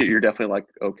those you're definitely like,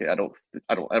 okay, I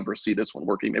don't ever see this one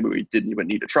working. Maybe we didn't even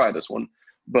need to try this one,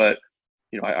 but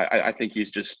I think he's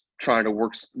just trying to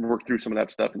work through some of that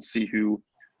stuff and see who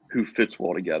fits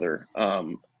well together.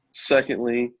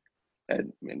 Secondly,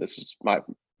 and I mean, this is my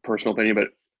personal opinion, but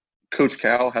Coach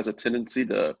Cal has a tendency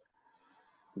to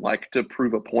like to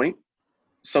prove a point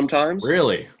sometimes.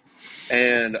 Really?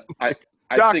 And I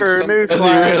Shocker, think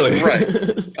really? Right.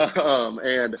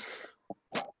 And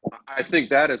I think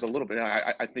that is a little bit,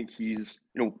 I think he's,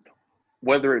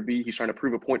 whether it be he's trying to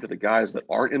prove a point to the guys that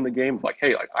aren't in the game, like,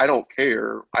 hey, like, I don't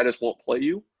care. I just won't play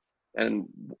you. And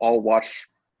I'll watch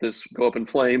this go up in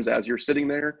flames as you're sitting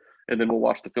there, and then we'll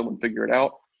watch the film and figure it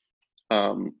out.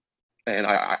 And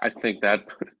I think that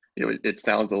it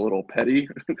sounds a little petty,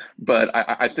 but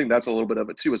I think that's a little bit of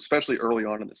it too, especially early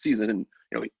on in the season. And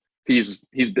he's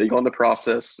big on the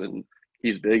process, and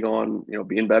he's big on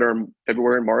being better in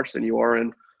February and March than you are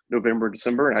in November,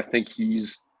 December. And I think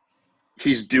he's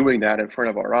doing that in front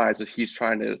of our eyes as he's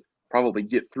trying to probably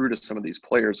get through to some of these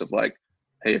players of like,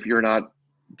 hey, if you're not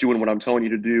doing what I'm telling you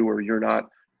to do, or you're not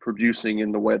producing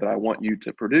in the way that I want you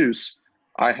to produce,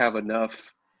 I have enough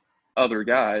other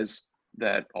guys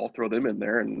that I'll throw them in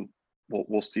there, and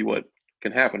we'll see what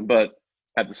can happen. But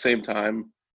at the same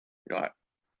time,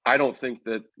 I don't think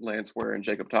that Lance Ware and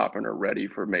Jacob Toppin are ready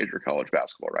for major college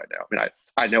basketball right now. I mean,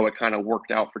 I know it kind of worked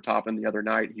out for Toppin the other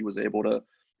night. He was able to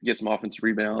get some offensive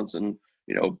rebounds and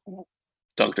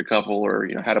dunked a couple, or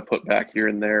had a put back here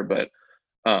and there. But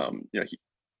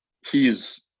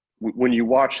he's, when you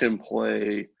watch him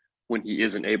play, when he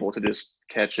isn't able to just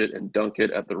catch it and dunk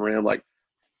it at the rim, like,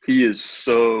 he is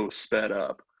so sped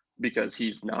up because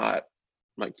he's not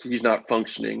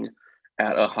functioning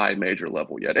at a high major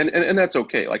level yet. And that's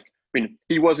okay. Like, I mean,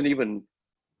 he wasn't even,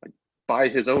 like, by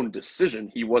his own decision,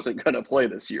 he wasn't going to play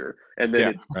this year. And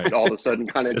then it all of a sudden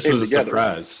kind of came together. This was a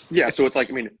surprise. Yeah. So it's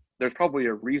like, I mean, there's probably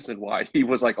a reason why he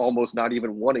was like almost not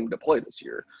even wanting to play this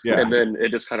year. Yeah. And then it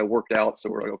just kind of worked out.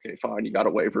 So we're like, okay, fine, you got a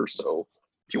waiver. So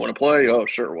if you want to play, oh,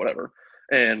 sure, whatever.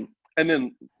 And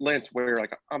then Lance Ware,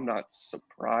 like, I'm not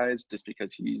surprised, just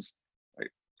because he's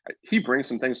like, he brings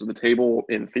some things to the table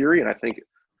in theory. And I think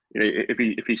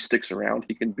if he sticks around,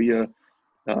 he can be a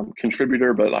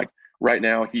contributor. But like right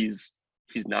now, he's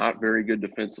He's not very good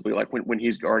defensively. Like when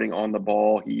he's guarding on the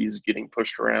ball, he's getting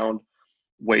pushed around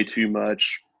way too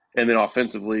much. And then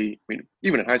offensively, I mean,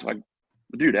 even in high school, like,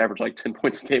 the dude averaged like 10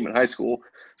 points a game in high school.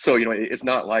 So, it's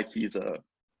not like he's a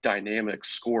dynamic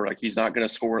scorer. Like he's not going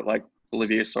to score it like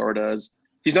Olivier Sarr does.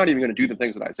 He's not even going to do the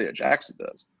things that Isaiah Jackson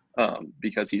does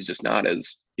because he's not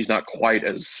quite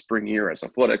as springy or as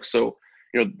athletic. So,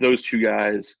 those two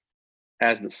guys,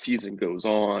 as the season goes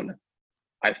on,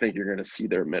 I think you're going to see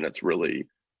their minutes really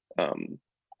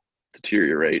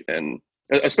deteriorate, and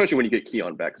especially when you get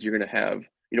Keon back, because you're going to have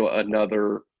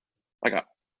another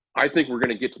I think we're going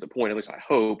to get to the point, at least I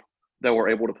hope, that we're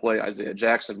able to play Isaiah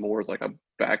Jackson more as like a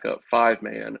backup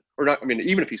 5-man, or not. I mean,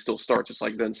 even if he still starts, it's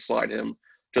like then slide him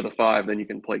to the 5, then you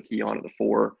can play Keon at the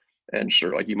 4, and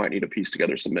sure, like you might need to piece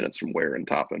together some minutes from Ware and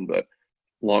Toppin, but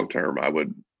long term, I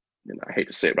would. I hate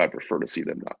to say it, but I prefer to see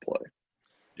them not play.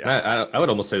 Yeah, I would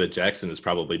almost say that Jackson is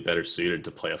probably better suited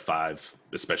to play a 5,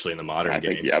 especially in the modern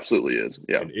game. I think he absolutely is.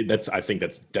 Yeah, I think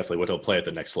that's definitely what he'll play at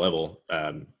the next level.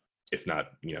 If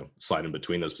not, slide in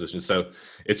between those positions. So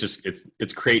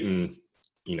it's creating,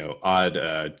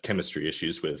 odd chemistry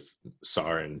issues with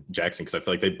Sarr and Jackson, because I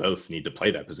feel like they both need to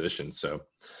play that position. So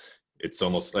it's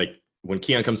almost like when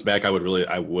Keon comes back, I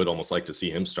would almost like to see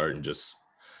him start and just,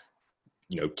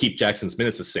 keep Jackson's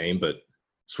minutes the same, but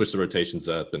switch the rotations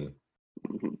up. And,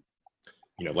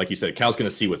 like you said, Cal's going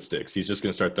to see what sticks. He's just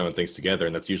going to start throwing things together,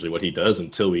 and that's usually what he does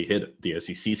until we hit the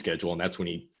SEC schedule, and that's when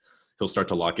he'll start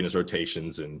to lock in his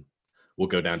rotations, and we'll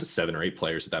go down to 7 or 8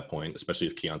 players at that point, especially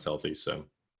if Keon's healthy. So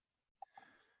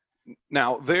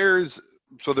now there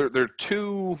are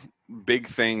 2 big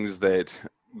things that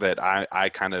I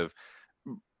kind of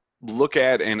look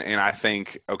at, and I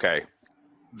think, okay,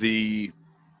 the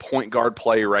point guard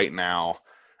play right now,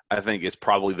 I think, is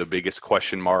probably the biggest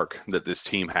question mark that this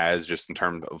team has, just in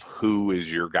terms of who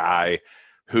is your guy,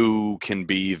 who can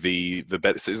be the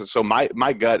best. So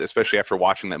my gut, especially after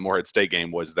watching that Morehead State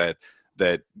game, was that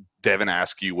Devin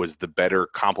Askew was the better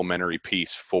complementary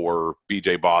piece for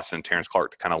BJ Boston and Terrence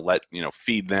Clark to kind of let,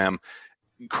 feed them,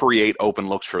 create open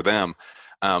looks for them.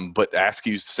 But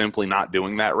Askew's simply not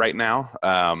doing that right now.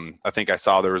 I think I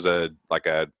saw there was a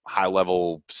high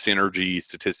level synergy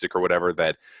statistic or whatever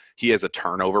that he has a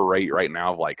turnover rate right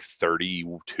now of like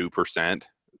 32%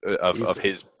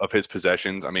 of his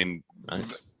possessions. I mean,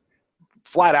 nice.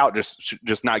 Flat out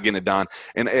just not getting it done.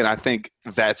 And I think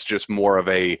that's just more of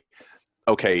a,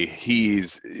 okay,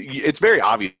 it's very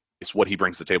obvious what he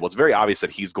brings to the table. It's very obvious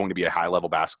that he's going to be a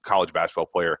high-level college basketball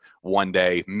player one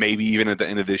day, maybe even at the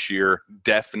end of this year,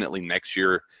 definitely next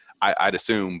year, I'd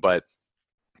assume. But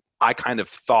I kind of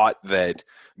thought that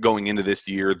going into this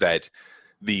year that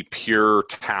the pure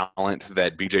talent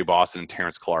that BJ Boston and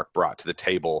Terrence Clark brought to the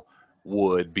table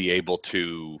would be able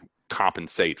to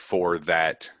compensate for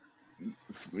that,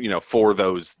 for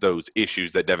those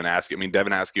issues that Devin Askew. I mean,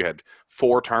 Devin Askew had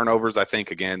 4 turnovers, I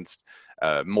think, against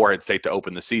Morehead State to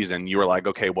open the season. You were like,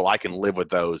 okay, well, I can live with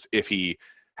those if he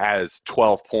has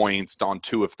 12 points on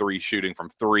 2 of 3 shooting from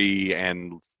 3,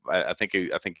 and I think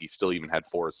he still even had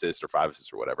 4 assists or 5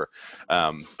 assists or whatever.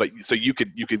 But so you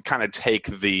could kind of take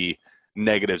the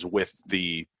negatives with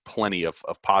the plenty of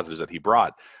positives that he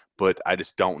brought. But I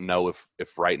just don't know if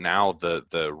right now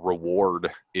the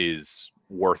reward is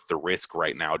worth the risk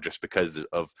right now, just because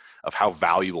of how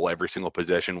valuable every single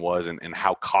possession was and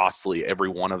how costly every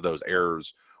one of those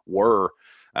errors were,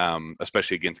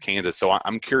 especially against Kansas. So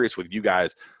I'm curious with you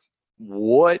guys,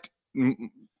 what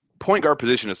point guard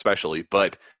position especially,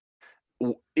 but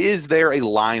is there a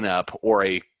lineup or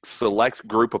a select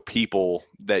group of people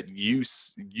that you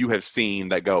have seen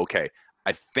that go, okay,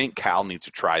 I think Cal needs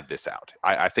to try this out.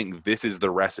 I think this is the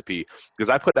recipe, because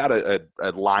I put out a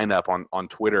lineup on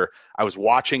Twitter. I was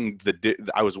watching the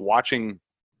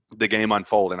game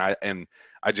unfold, and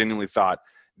I genuinely thought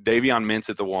Davion Mintz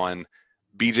at the 1,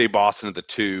 BJ Boston at the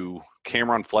 2,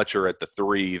 Cameron Fletcher at the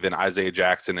 3, then Isaiah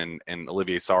Jackson and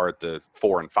Olivier Sarr at the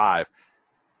 4 and 5.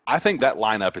 I think that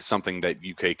lineup is something that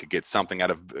UK could get something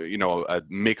out of, a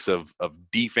mix of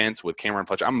defense with Cameron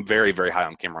Fletcher. I'm very, very high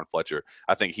on Cameron Fletcher.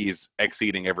 I think he's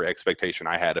exceeding every expectation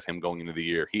I had of him going into the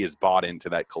year. He has bought into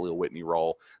that Khalil Whitney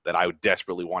role that I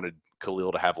desperately wanted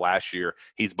Khalil to have last year.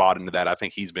 He's bought into that. I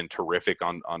think he's been terrific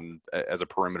on as a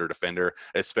perimeter defender,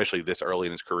 especially this early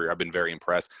in his career. I've been very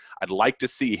impressed. I'd like to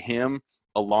see him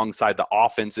alongside the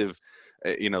offensive,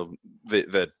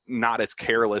 the not as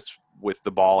careless with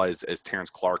the ball as Terrence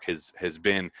Clark has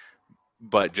been,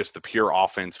 but just the pure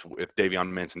offense with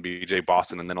Davion Mintz and BJ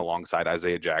Boston, and then alongside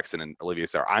Isaiah Jackson and Olivier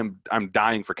Sarr. I'm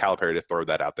dying for Calipari to throw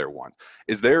that out there once.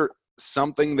 Is there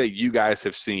something that you guys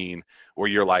have seen where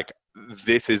you're like,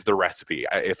 this is the recipe.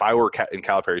 If I were in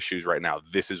Calipari's shoes right now,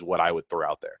 this is what I would throw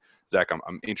out there. Zach,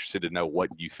 I'm interested to know what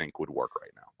you think would work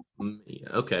right now.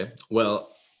 Okay.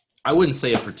 Well, I wouldn't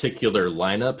say a particular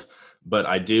lineup, but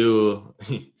I do,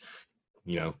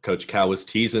 Coach Cal was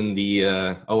teasing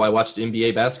I watched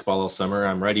NBA basketball all summer.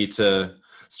 I'm ready to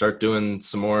start doing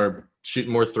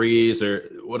shooting more threes. Or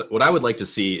what I would like to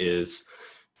see is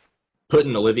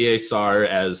putting Olivier Sarr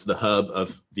as the hub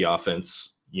of the offense.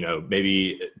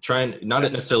 Maybe trying not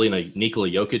necessarily in a Nikola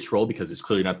Jokic role because he's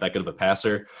clearly not that good of a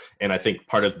passer. And I think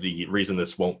part of the reason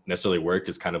this won't necessarily work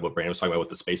is kind of what Brandon was talking about with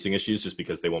the spacing issues, just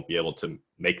because they won't be able to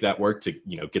make that work to,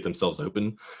 get themselves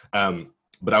open.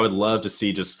 But I would love to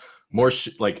see just more,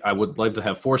 I would love to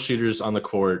have 4 shooters on the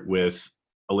court with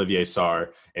Olivier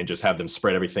Sarr and just have them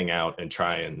spread everything out and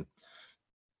try and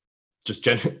just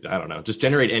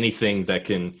generate anything that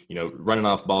can, running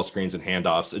off ball screens and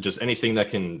handoffs, just anything that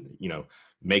can,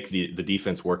 make the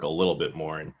defense work a little bit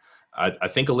more. And I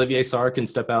think Olivier Sarr can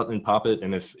step out and pop it.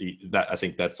 And I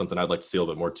think that's something I'd like to see a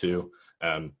little bit more too.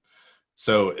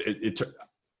 So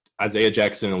Isaiah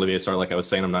Jackson and Olivier Sarr, like I was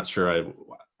saying, I'm not sure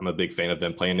I'm a big fan of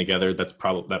them playing together.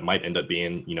 That might end up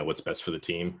being, what's best for the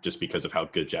team just because of how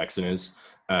good Jackson is.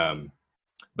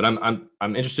 But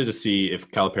I'm interested to see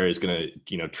if Calipari is going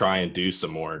to, try and do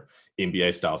some more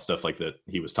NBA style stuff like that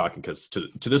he was talking, because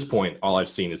to this point, all I've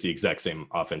seen is the exact same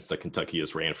offense that Kentucky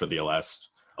has ran for the last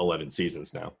 11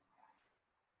 seasons now.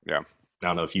 Yeah. I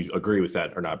don't know if you agree with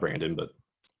that or not, Brandon, but.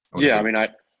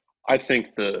 I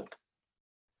think the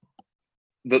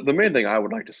main thing I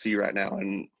would like to see right now,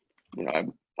 and,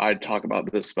 I talk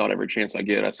about this about every chance I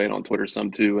get. I say it on Twitter some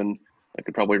too, and I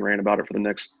could probably rant about it for the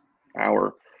next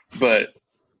hour, but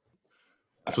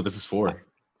that's what this is for.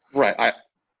 Right.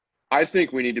 I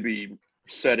think we need to be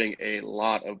setting a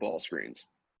lot of ball screens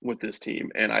with this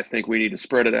team. And I think we need to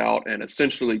spread it out and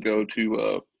essentially go to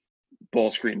a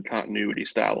ball screen continuity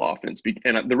style offense.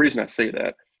 And the reason I say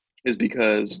that is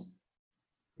because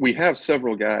we have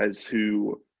several guys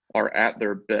who are at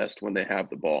their best when they have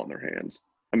the ball in their hands.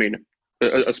 I mean,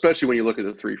 especially when you look at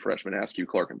the 3 freshmen, Askew,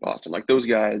 Clark, and Boston. Like, those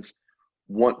guys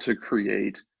want to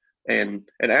create. And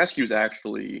Askew's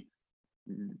actually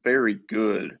very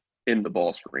good in the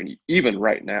ball screen, even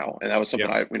right now. And that was something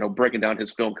breaking down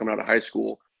his film coming out of high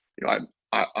school,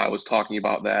 I was talking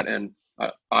about that, and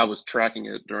I was tracking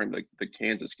it during the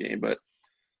Kansas game. But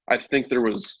I think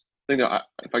if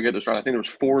I get this right, I think there was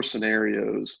 4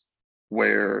 scenarios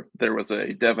where there was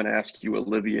a Devin Askew,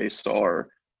 Olivier Sarr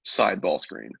side ball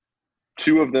screen.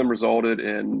 2 of them resulted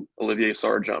in Olivier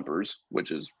Sarr jumpers,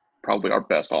 which is probably our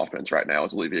best offense right now,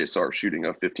 is Olivier Sarr shooting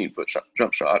a 15-foot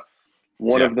jump shot.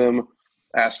 One of them,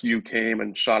 Askew came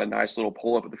and shot a nice little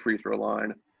pull-up at the free throw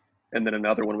line, and then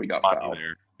another one we got fouled.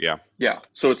 Yeah.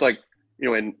 So it's like,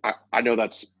 and I know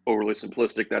that's overly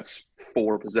simplistic. That's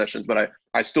 4 possessions, but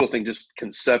I still think just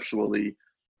conceptually,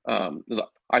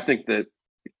 I think that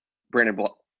Brandon,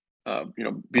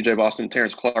 BJ Boston,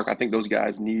 Terrence Clark, I think those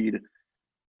guys need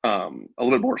a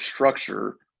little bit more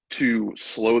structure to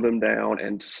slow them down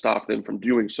and to stop them from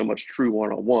doing so much true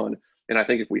one-on-one. And I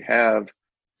think if we have,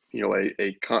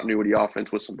 a continuity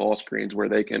offense with some ball screens where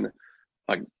they can,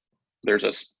 like, there's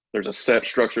a set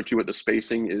structure to it. The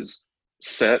spacing is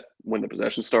set when the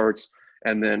possession starts.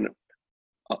 And then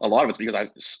a lot of it's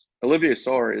because Olivier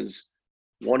Sarr is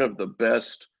one of the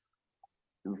best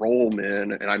roll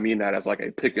men, and I mean that as like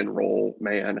a pick and roll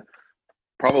man,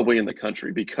 probably in the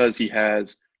country, because he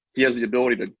has the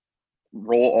ability to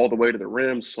roll all the way to the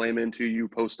rim, slam into you,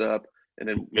 post up, and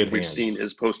then we've seen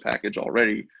his post package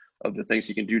already of the things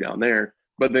he can do down there.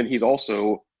 But then he's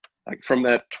also, like, from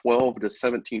that 12 to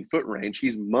 17 foot range,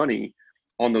 he's money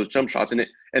on those jump shots. And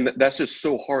that's just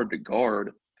so hard to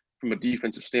guard from a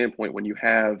defensive standpoint when you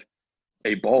have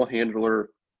a ball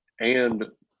handler and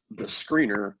the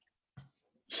screener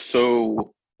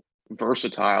so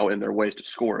versatile in their ways to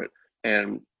score it.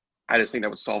 And I just think that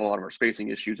would solve a lot of our spacing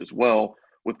issues as well,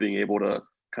 with being able to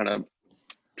kind of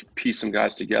piece some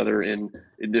guys together in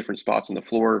different spots on the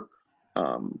floor.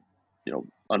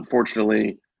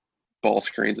 Unfortunately, ball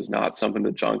screens is not something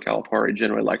that John Calipari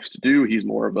generally likes to do. He's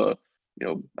more of a,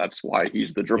 that's why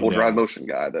he's the dribble drive motion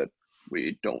guy that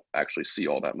we don't actually see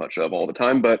all that much of all the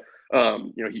time. But,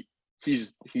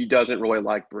 he doesn't really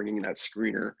like bringing that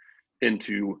screener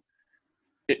into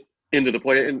the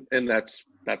play. And that's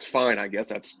fine. I guess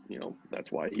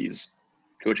that's why he's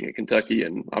coaching at Kentucky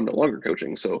and I'm no longer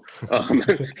coaching. So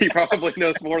he probably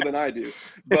knows more than I do.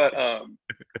 But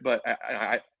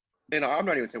I'm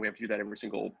not even saying we have to do that every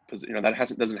single position.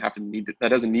 That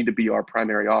doesn't need to be our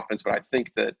primary offense. But I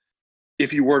think that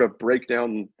if you were to break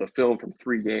down the film from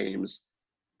 3 games,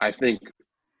 I think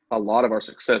a lot of our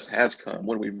success has come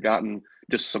when we've gotten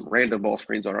just some random ball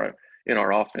screens in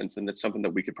our offense, and it's something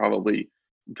that we could probably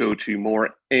go to more.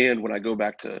 And when I go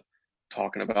back to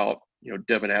talking about,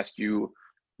 Devin Askew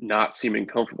not seeming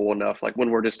comfortable enough, like when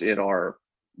we're just in our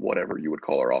whatever you would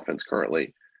call our offense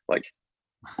currently, like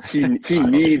he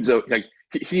needs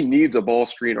he needs a ball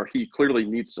screen, or he clearly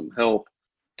needs some help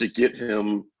to get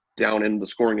him down in the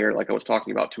scoring area, like I was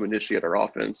talking about, to initiate our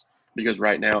offense. Because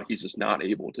right now he's just not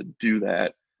able to do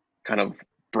that, kind of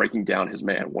breaking down his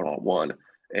man one-on-one.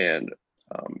 And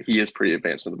he is pretty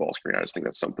advanced in the ball screen. I just think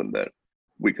that's something that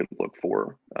we could look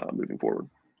for moving forward.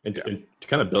 And to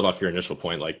kind of build off your initial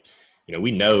point, like,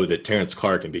 we know that Terrence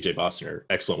Clark and BJ Boston are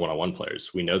excellent one-on-one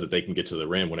players. We know that they can get to the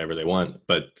rim whenever they want.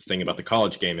 But the thing about the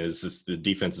college game is the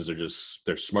defenses are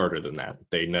they're smarter than that.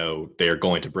 They know they are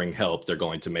going to bring help. They're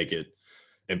going to make it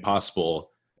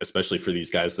impossible, especially for these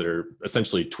guys that are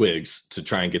essentially twigs, to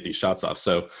try and get these shots off.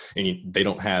 So, and they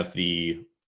don't have the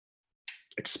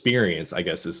experience, I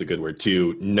guess is a good word,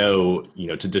 to know,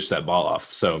 to dish that ball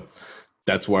off. So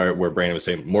that's where Brandon was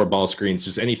saying more ball screens,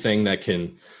 just anything that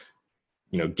can,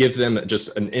 give them just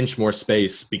an inch more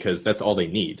space, because that's all they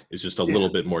need is just a little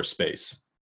bit more space.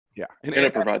 Yeah. And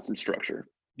it provides some structure.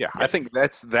 Yeah. I think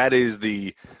that is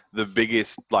the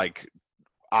biggest, like,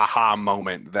 aha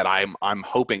moment that I'm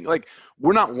hoping. Like,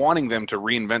 we're not wanting them to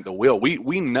reinvent the wheel.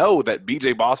 We know that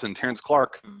BJ Boston, Terrence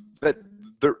Clark,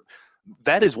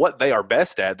 that is what they are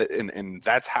best at, and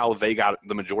that's how they got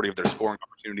the majority of their scoring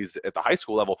opportunities at the high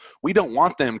school level. We don't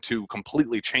want them to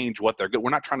completely change what they're good. We're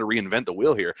not trying to reinvent the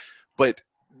wheel here, but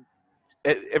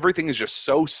everything is just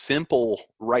so simple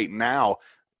right now.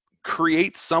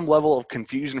 Create some level of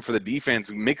confusion for the defense,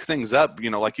 mix things up,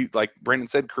 like Brandon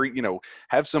said,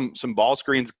 have some ball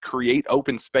screens, create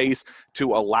open space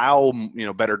to allow,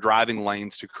 better driving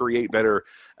lanes, to create better,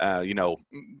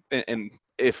 and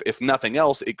if nothing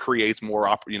else, it creates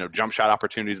more, jump shot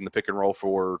opportunities in the pick and roll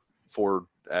for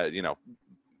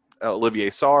Olivier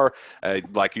Sarr.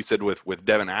 Like you said, with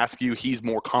Devin Askew, he's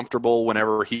more comfortable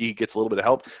whenever he gets a little bit of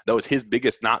help. That was his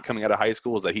biggest knock coming out of high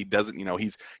school, is that he doesn't,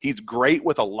 he's great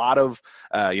with a lot of,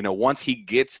 once he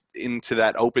gets into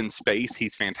that open space,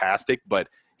 he's fantastic, but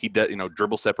he does,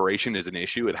 dribble separation is an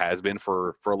issue. It has been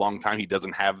for a long time. He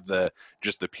doesn't have the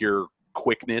pure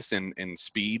quickness and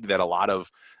speed that a lot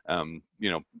of,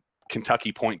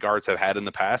 Kentucky point guards have had in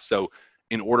the past. So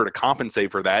in order to compensate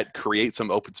for that, create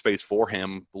some open space for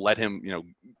him, let him,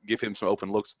 give him some open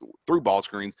looks through ball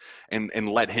screens, and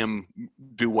let him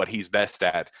do what he's best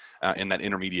at in that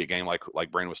intermediate game,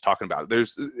 like Brandon was talking about.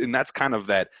 And that's kind of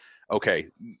that, okay,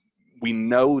 we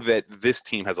know that this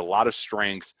team has a lot of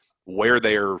strengths where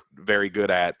they're very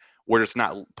good at. We're just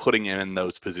not putting in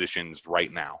those positions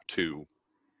right now to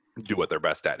do what they're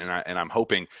best at. And I'm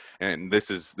hoping, and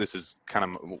this is kind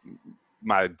of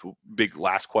my big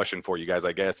last question for you guys,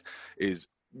 I guess, is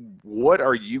what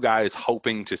are you guys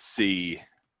hoping to see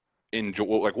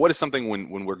what is something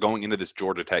when we're going into this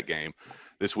Georgia Tech game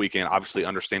this weekend, obviously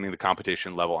understanding the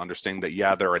competition level, understanding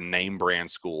that, they're a name brand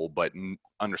school, but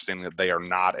understanding that they are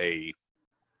not a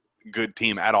good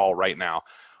team at all right now.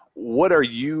 What are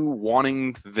you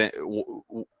wanting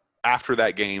after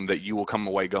that game that you will come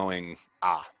away going,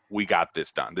 we got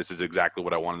this done? This is exactly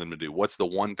what I wanted them to do. What's the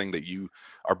one thing that you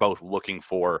are both looking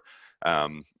for,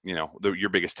 your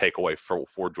biggest takeaway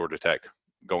for Georgia Tech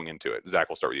going into it? Zach,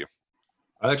 we'll start with you.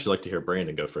 I'd actually like to hear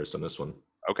Brandon go first on this one.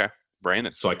 Okay.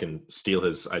 Brandon. So I can steal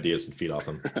his ideas and feed off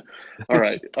them. All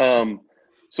right.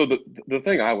 So the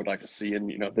thing I would like to see,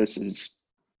 and, this is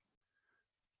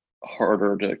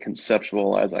harder to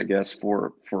conceptualize, I guess,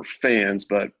 for fans,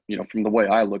 but, from the way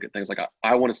I look at things, like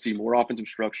I want to see more offensive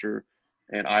structure,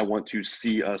 and I want to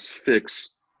see us fix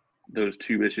those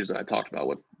two issues that I talked about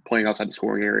with playing outside the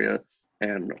scoring area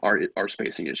and our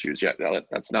spacing issues. Yeah,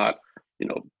 that's not,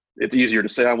 it's easier to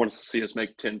say I want to see us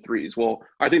make 10 threes. Well,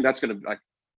 I think that's going to,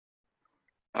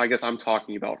 I guess I'm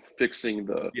talking about fixing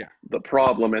the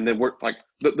problem. And then we're like,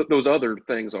 those other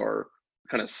things are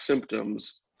kind of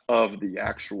symptoms of the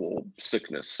actual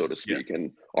sickness, so to speak. Yes.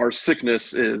 And our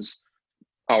sickness is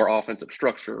our offensive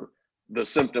structure. The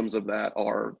symptoms of that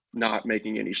are not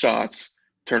making any shots,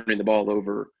 turning the ball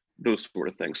over, those sort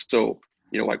of things. So,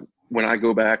 like when I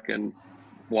go back and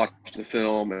watch the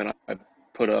film and I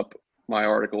put up my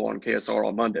article on KSR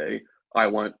on Monday, I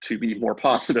want to be more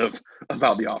positive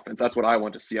about the offense. That's what I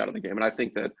want to see out of the game. And I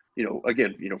think that,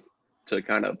 again, to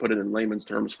kind of put it in layman's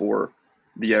terms for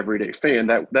the everyday fan,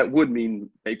 that would mean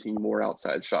making more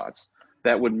outside shots.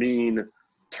 That would mean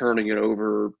turning it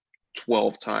over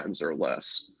 12 times or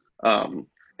less.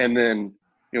 And then,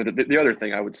 the other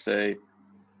thing I would say,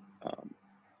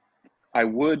 I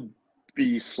would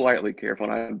be slightly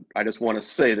careful. And I just want to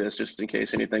say this just in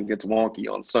case anything gets wonky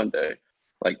on Sunday.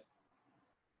 Like,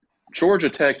 Georgia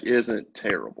Tech isn't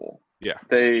terrible. Yeah.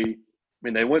 They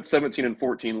went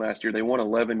 17-14 last year. They won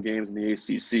 11 games in the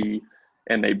ACC,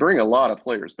 and they bring a lot of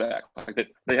players back. Like,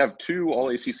 they have 2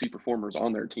 All-ACC performers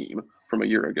on their team from a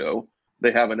year ago.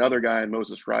 They have another guy in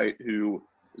Moses Wright who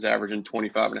is averaging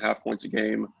 25.5 points a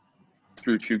game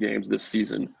through 2 games this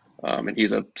season. And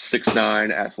he's a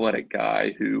 6'9" athletic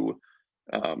guy who,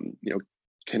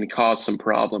 can cause some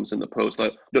problems in the post.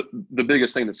 The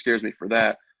biggest thing that scares me for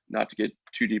that, not to get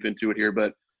too deep into it here,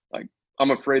 but like,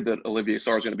 I'm afraid that Olivier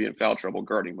Sarr is going to be in foul trouble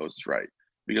guarding Moses Wright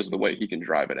because of the way he can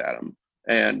drive it at him.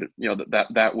 And,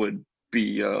 that would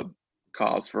be a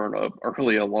cause for an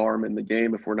early alarm in the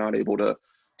game if we're not able to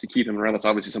keep him around. That's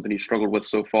obviously something he's struggled with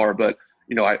so far. But,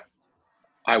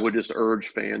 I would just urge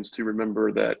fans to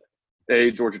remember that,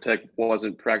 Georgia Tech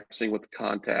wasn't practicing with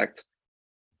contact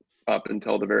up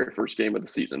until the very first game of the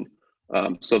season.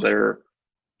 So they're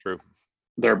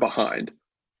behind.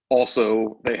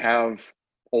 Also, they have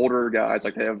older guys.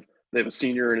 Like, they have a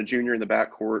senior and a junior in the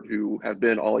backcourt who have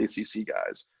been all ACC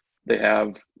guys. They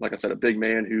have, like I said, a big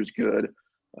man who's good.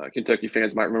 Kentucky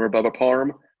fans might remember Bubba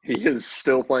Parham. He is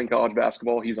still playing college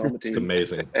basketball. He's on the team. It's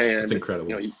amazing. And it's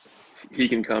incredible. He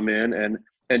can come in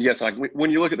and yes, like,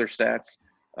 when you look at their stats,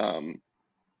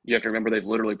 you have to remember they've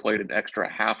literally played an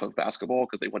extra half of basketball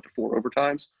because they went to 4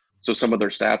 overtimes. So some of their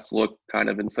stats look kind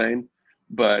of insane,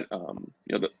 but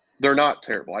they're not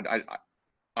terrible.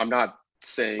 I'm not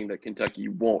saying that Kentucky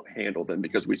won't handle them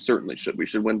because we certainly should. We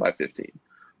should win by 15,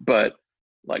 but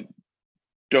like,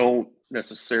 don't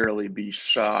necessarily be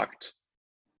shocked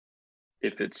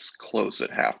if it's close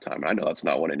at halftime. I know that's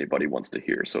not what anybody wants to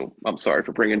hear, so I'm sorry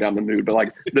for bringing down the mood. But like,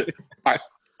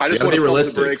 I just want to be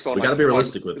realistic. We got to be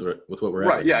realistic with what we're at.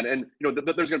 Right. Yeah, and there's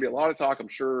going to be a lot of talk. I'm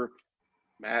sure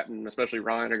Matt and especially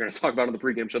Ryan are going to talk about on the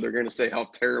pregame show. They're going to say how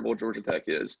terrible Georgia Tech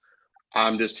is.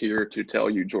 I'm just here to tell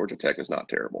you Georgia Tech is not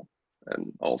terrible,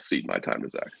 and I'll cede my time to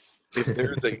Zach.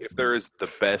 If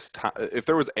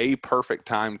there was a perfect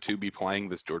time to be playing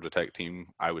this Georgia Tech team,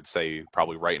 I would say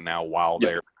probably right now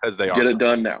because they are get it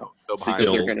done now. So behind,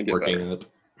 they're going to get better.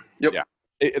 Yep. Yeah.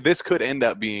 This could end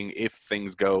up being, if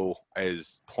things go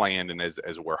as planned and as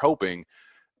we're hoping,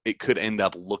 it could end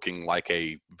up looking like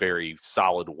a very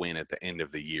solid win at the end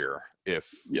of the year. If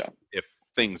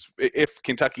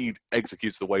Kentucky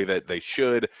executes the way that they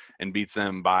should and beats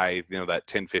them by that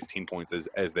 10-15 points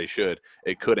as they should,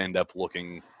 it could end up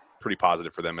looking pretty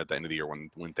positive for them at the end of the year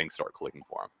when things start clicking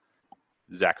for them.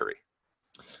 Zachary.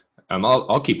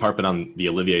 I'll keep harping on the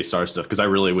Olivier Sarr stuff because I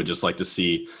really would just like to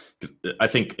see. I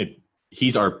think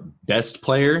he's our best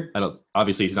player.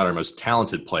 Obviously, he's not our most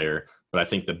talented player, but I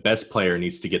think the best player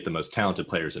needs to get the most talented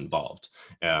players involved,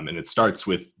 and it starts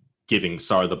with giving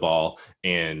Sarr the ball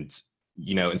and.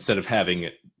 Instead of having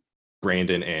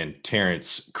Brandon and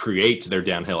Terrence create their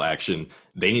downhill action,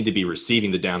 they need to be receiving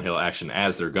the downhill action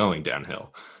as they're going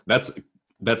downhill. That's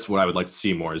what I would like to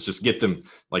see more, is just get them,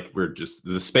 like,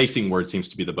 the spacing word seems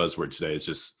to be the buzzword today, is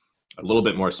just a little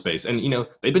bit more space. And,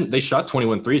 they shot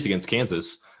 21 threes against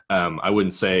Kansas. I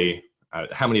wouldn't say,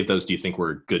 how many of those do you think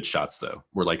were good shots though?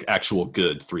 Were like actual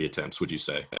good 3 attempts, would you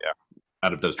say? Yeah.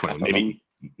 Out of those 21,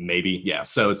 maybe. Yeah.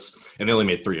 So and they only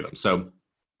made 3 of them. So,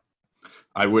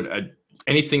 I would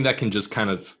anything that can just kind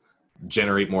of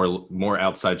generate more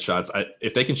outside shots.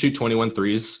 If they can shoot 21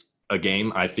 threes a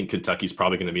game, I think Kentucky's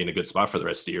probably going to be in a good spot for the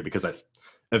rest of the year because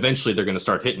eventually they're going to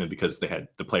start hitting it because the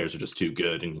players are just too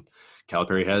good, and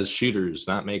Calipari has shooters,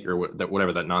 not maker,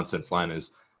 whatever that nonsense line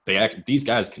is. These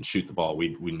guys can shoot the ball.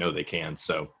 We know they can.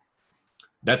 So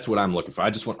that's what I'm looking for.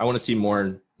 I want to see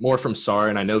more from Sarr,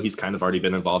 and I know he's kind of already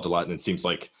been involved a lot, and it seems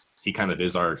like he kind of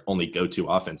is our only go-to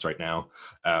offense right now.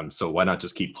 So why not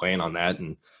just keep playing on that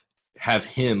and have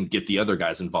him get the other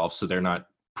guys involved so they're not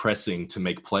pressing to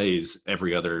make plays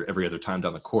every other time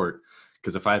down the court?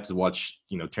 Because if I have to watch,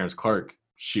 Terrence Clark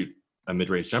shoot a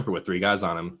mid-range jumper with 3 guys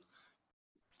on him,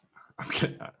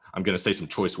 I'm gonna say some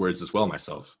choice words as well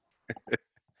myself.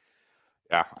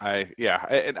 I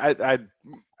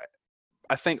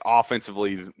think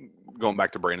offensively, going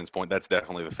back to Brandon's point, that's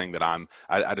definitely the thing that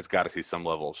I just got to see some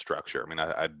level of structure. I mean,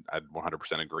 I'd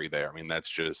 100% agree there. I mean, that's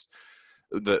just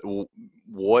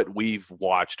what we've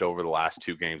watched over the last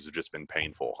 2 games has just been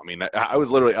painful. I mean, I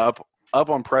was literally up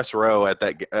on press row at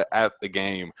the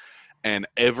game, and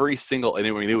it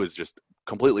was just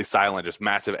completely silent, just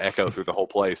massive echo through the whole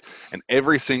place. And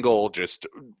every single just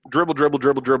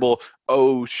dribble.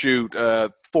 Oh, shoot.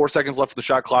 4 seconds left of the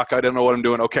shot clock. I don't know what I'm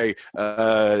doing. Okay.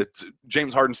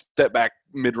 James Harden step back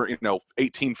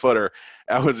 18-footer.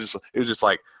 It was just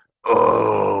like,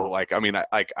 oh, like, I mean,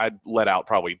 I let out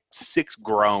probably 6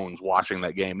 groans watching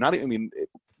that game. Not, I mean,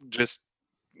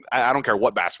 I don't care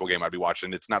what basketball game I'd be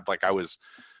watching. It's not like I was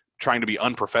trying to be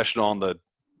unprofessional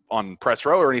on press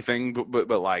row or anything, but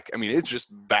like, I mean, it's just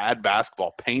bad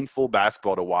basketball, painful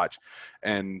basketball to watch.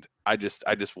 And I just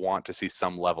want to see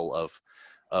some level of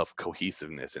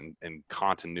cohesiveness and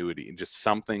continuity, and just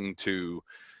something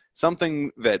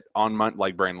that on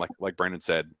like Brandon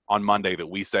said, on Monday, that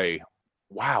we say,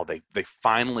 wow, they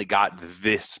finally got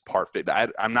this part fit.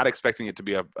 I'm not expecting it to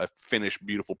be a finished,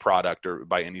 beautiful product or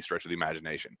by any stretch of the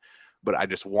imagination, but I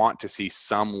just want to see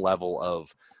some level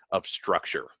of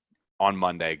structure on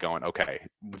Monday going, okay,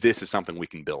 this is something we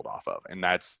can build off of. And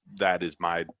that is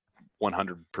my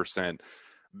 100%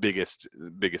 biggest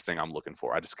thing I'm looking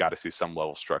for. I just got to see some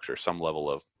level of structure, some level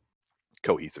of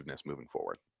cohesiveness moving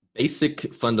forward.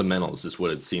 Basic fundamentals is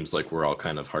what it seems like we're all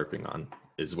kind of harping on,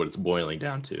 is what it's boiling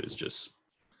down to, is just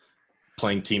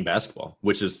playing team basketball,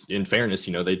 which is, in fairness,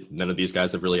 none of these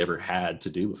guys have really ever had to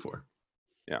do before.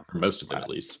 Yeah. Or most of them, at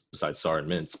least, besides Sarr and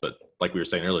Mintz. But like we were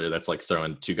saying earlier, that's like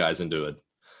throwing 2 guys into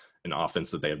an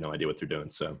offense that they have no idea what they're doing.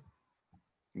 So,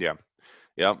 yeah.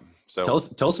 Yep. So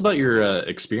tell us about your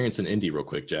experience in Indy real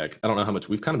quick, Jack. I don't know how much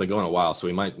we've kind of been going a while, so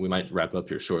we might wrap up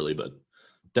here shortly, but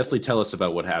definitely tell us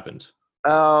about what happened.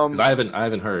 'Cause I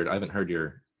haven't heard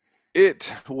your.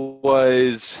 It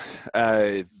was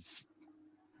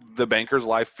the Bankers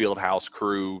Life Fieldhouse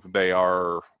crew.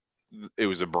 It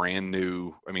was a brand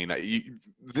new. I mean,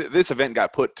 this event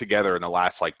got put together in the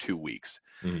last like 2 weeks,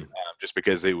 just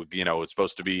because it was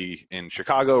supposed to be in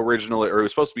Chicago originally, or it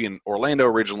was supposed to be in Orlando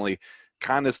originally.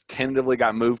 Kind of tentatively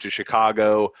got moved to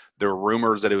Chicago. There were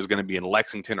rumors that it was going to be in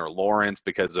Lexington or Lawrence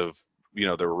because of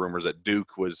there were rumors that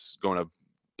Duke was going to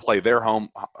play their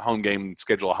home game,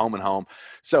 schedule a home and home.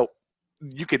 So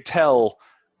you could tell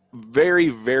very,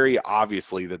 very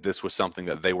obviously that this was something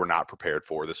that they were not prepared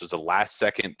for. This was a last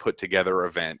second put together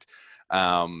event.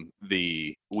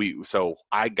 So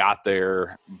I got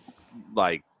there,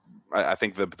 like, I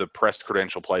think the press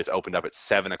credential place opened up at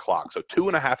 7:00. So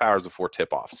 2.5 hours before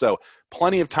tip off. So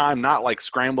plenty of time, not like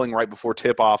scrambling right before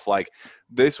tip off. Like,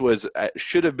 this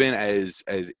should have been as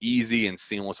easy and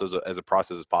seamless as a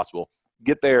process as possible.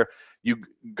 Get there, you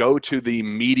go to the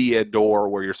media door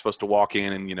where you're supposed to walk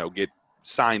in and, get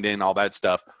signed in, all that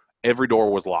stuff. Every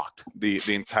door was locked. The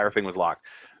entire thing was locked.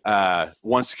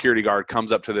 One security guard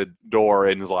comes up to the door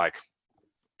and is like,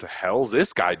 "The hell's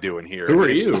this guy doing here?" Who are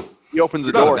you? He opens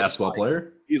the You're door. Not a basketball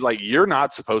player. He's like, "You're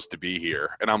not supposed to be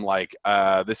here." And I'm like,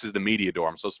 "This is the media door.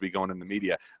 I'm supposed to be going in the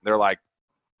media." They're like,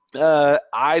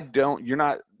 you're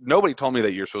not, nobody told me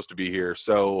that you're supposed to be here.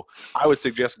 So I would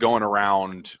suggest going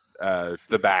around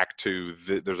the back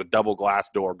there's a double glass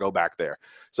door, go back there.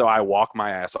 So I walk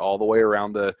my ass all the way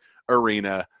around the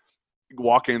arena,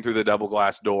 walk in through the double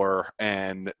glass door,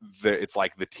 and it's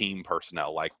like the team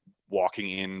personnel, like walking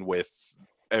in with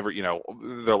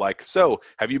they're like, "So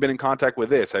have you been in contact with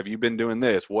this? Have you been doing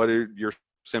this? What are your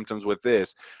symptoms with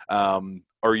this?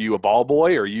 Are you a ball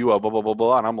boy? Are you a blah, blah, blah,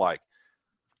 blah?" And I'm like,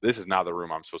 this is not the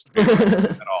room I'm supposed to be in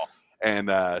at all.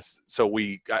 And so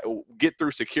we get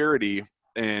through security,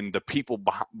 and the people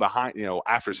behind,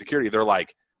 after security, they're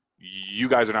like, "You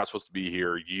guys are not supposed to be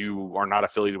here. You are not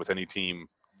affiliated with any team.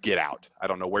 Get out. I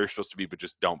don't know where you're supposed to be, but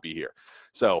just don't be here."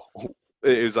 So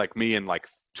it was like me and like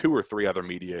 2 or 3 other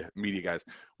media guys.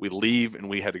 We leave, and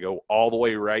we had to go all the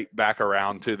way right back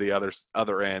around to the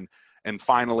other end. And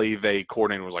finally, they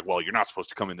coordinated, was like, "Well, you're not supposed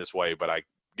to come in this way, but I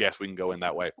guess we can go in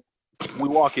that way." We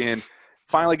walk in,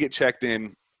 finally get checked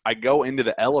in. I go into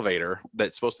the elevator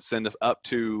that's supposed to send us up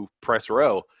to press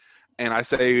row, and I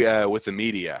say with the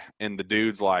media, and the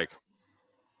dude's like,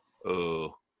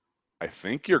 "Oh, I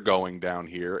think you're going down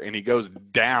here." And he goes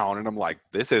down, and I'm like,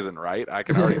 "This isn't right. I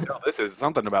can already tell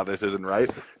something about this isn't right."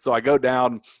 So I go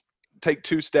down, take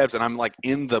 2 steps, and I'm like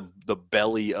in the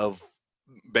belly of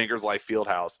Bankers Life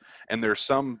Fieldhouse, and there's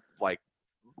some like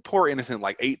poor innocent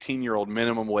like 18-year-old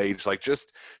minimum wage, like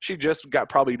she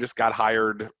probably just got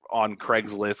hired on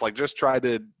Craigslist, like just tried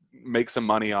to make some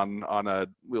money on a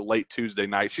late Tuesday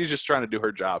night. She's just trying to do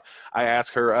her job. I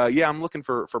ask her, "Yeah, I'm looking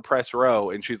for press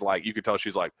row," and she's like, you could tell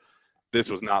she's like, "This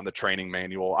was not in the training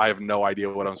manual. I have no idea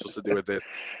what I'm supposed to do with this."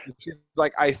 She's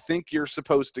like, "I think you're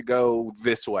supposed to go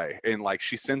this way," and like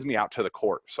she sends me out to the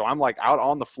court. So I'm like out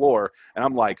on the floor, and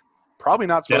I'm like, probably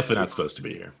not supposed Definitely not supposed to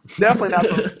be here. Definitely not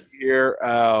supposed to be here.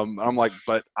 I'm like,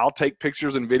 but I'll take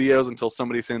pictures and videos until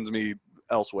somebody sends me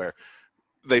elsewhere.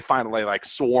 They finally like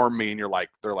swarm me, and they're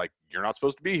like, "You're not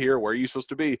supposed to be here. Where are you supposed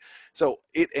to be?" So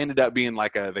it ended up being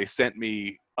like they sent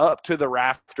me up to the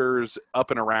rafters, up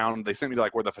and around. They sent me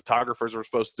like where the photographers were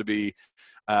supposed to be.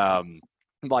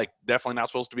 like definitely not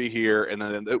supposed to be here. And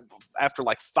then after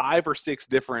like 5 or 6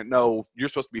 different, no, you're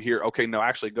supposed to be here. Okay, no,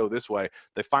 actually go this way.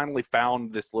 They finally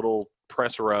found this little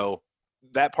press row.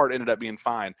 That part ended up being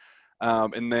fine.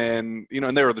 And then,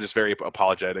 and they were just very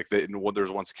apologetic. There was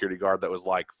one security guard that was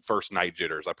like, first night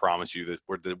jitters. I promise you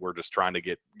that we're just trying to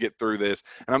get through this.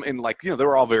 And like, they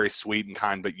were all very sweet and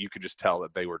kind, but you could just tell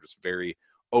that they were just very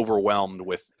overwhelmed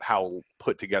with how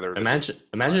put together. Imagine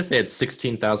if they had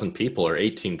 16,000 people or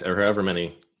 18 or however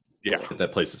many. Yeah,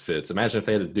 that places fits. Imagine if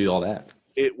they had to do all that.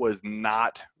 It was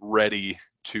not ready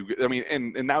to. I mean,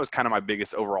 and that was kind of my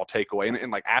biggest overall takeaway.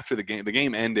 And like after the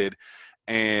game ended,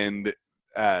 and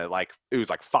like it was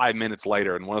like 5 minutes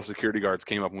later, and one of the security guards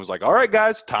came up and was like, "All right,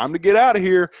 guys, time to get out of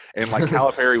here." And like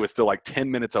Calipari was still like 10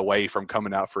 minutes away from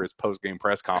coming out for his post-game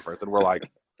press conference, and we're like,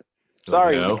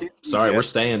 "Sorry, we're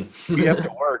staying. We have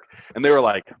to work." And they were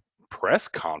like, "Press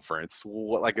conference?"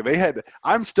 Like they had.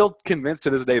 I'm still convinced to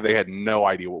this day they had no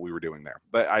idea what we were doing there.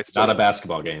 But I still not a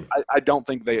basketball game. I don't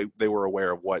think they were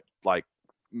aware of what like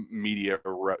media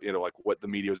or like what the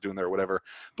media was doing there or whatever.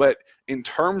 But in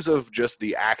terms of just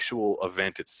the actual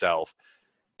event itself,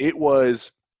 it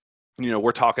was,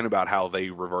 we're talking about how they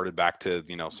reverted back to,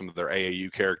 some of their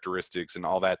AAU characteristics and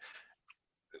all that.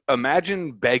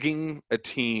 Imagine begging a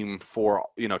team for,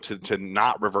 to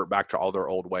not revert back to all their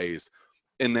old ways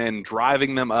and then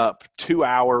driving them up 2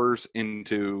 hours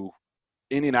into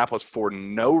Indianapolis for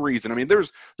no reason. I mean, there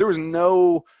was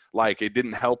no, like, it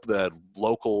didn't help the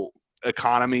local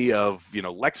economy of,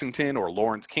 Lexington or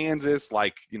Lawrence, Kansas.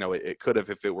 Like, it could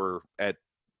have if it were at,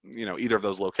 either of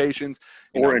those locations.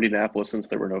 Or Indianapolis, since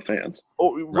there were no fans.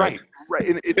 Oh, right.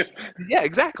 And it's, yeah,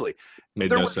 exactly.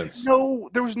 Made no sense.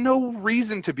 There was no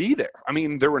reason to be there. I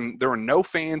mean, there were no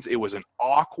fans. It was an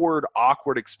awkward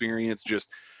experience. Just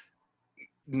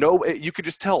you could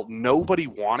just tell nobody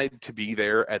wanted to be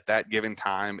there at that given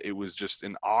time. It was just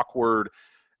an awkward.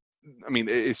 I mean,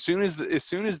 as soon as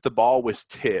the ball was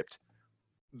tipped,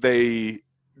 they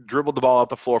dribbled the ball out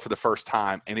the floor for the first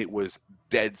time, and it was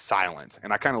dead silent.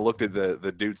 And I kind of looked at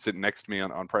the dude sitting next to me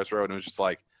on press row, and it was just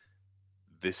like,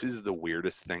 this is the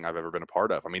weirdest thing I've ever been a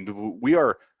part of. I mean,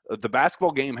 the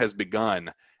basketball game has begun,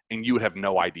 and you would have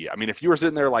no idea. I mean, if you were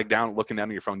sitting there like looking down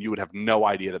at your phone, you would have no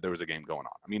idea that there was a game going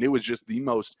on. I mean, it was just the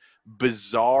most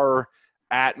bizarre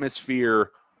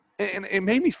atmosphere, and it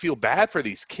made me feel bad for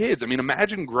these kids. I mean,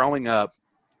 imagine growing up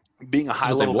being a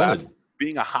high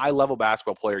level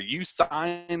basketball player. You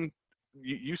sign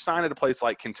at a place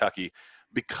like Kentucky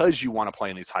because you want to play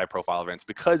in these high profile events,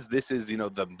 because this is,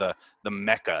 the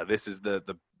mecca. This is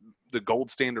the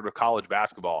gold standard of college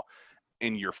basketball.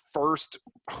 And your first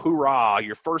hoorah,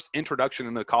 your first introduction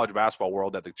into the college basketball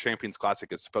world that the Champions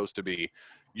Classic is supposed to be,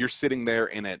 you're sitting there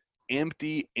in an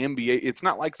empty NBA. It's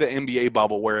not like the NBA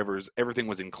bubble where everything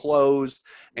was enclosed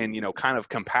and, kind of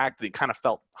compact. It kind of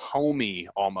felt homey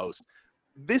almost.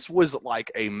 This was like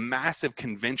a massive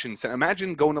convention center.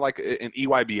 Imagine going to like an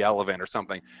EYBL event or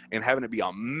something and having it be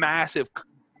a massive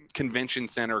convention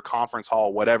center, conference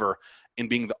hall, whatever, and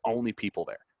being the only people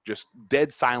there. Just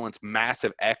dead silence,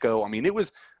 massive echo. I mean,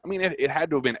 it had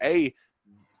to have been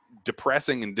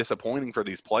depressing and disappointing for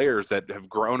these players that have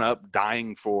grown up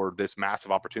dying for this massive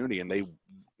opportunity, and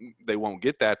they won't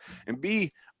get that, and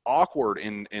B, awkward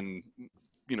and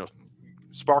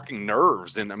sparking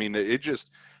nerves. And I mean,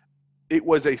 it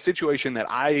was a situation that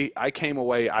I came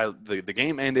away, the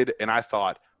game ended, and I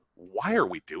thought, why are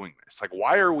we doing this? Like,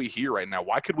 why are we here right now?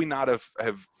 Why could we not have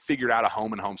figured out a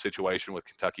home and home situation with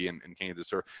Kentucky and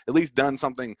Kansas, or at least done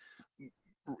something,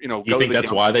 You think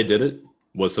that's why they did it?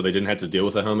 Was so they didn't have to deal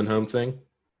with a home and home thing?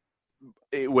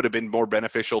 It would have been more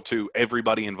beneficial to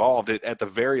everybody involved. At the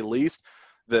very least,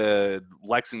 the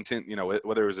Lexington,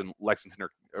 whether it was in Lexington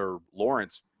or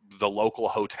Lawrence, the local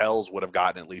hotels would have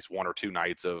gotten at least 1 or 2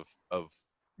 nights of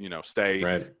stay.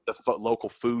 Right. The local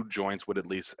food joints would at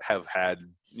least have had,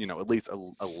 at least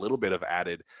a little bit of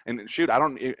added. And shoot, I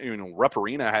don't, Rupp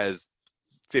Arena has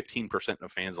 15%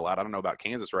 of fans allowed. I don't know about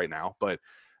Kansas right now, but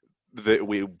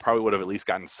we probably would have at least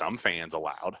gotten some fans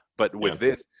allowed. But with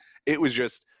this, it was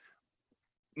just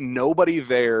nobody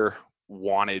there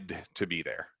wanted to be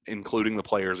there, including the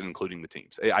players and including the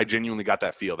teams. I genuinely got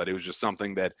that feel that it was just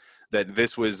something that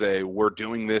this was we're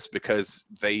doing this because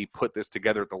they put this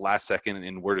together at the last second,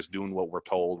 and we're just doing what we're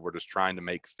told. We're just trying to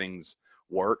make things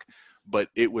work. But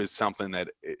it was something that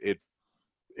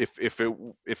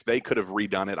if they could have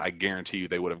redone it, I guarantee you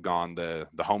they would have gone the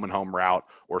home and home route,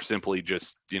 or simply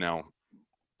just,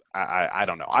 I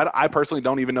don't know. I personally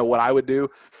don't even know what I would do,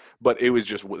 but it was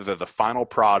just the final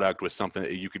product was something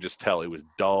that you could just tell it was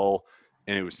dull,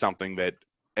 and it was something that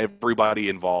everybody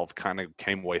involved kind of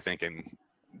came away thinking,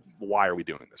 why are we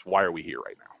doing this? Why are we here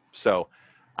right now? So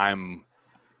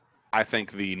I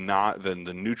think the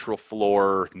neutral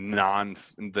floor,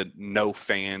 the no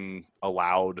fan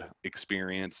allowed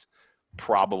experience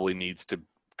probably needs to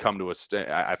come to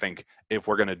I think if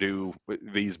we're going to do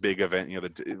these big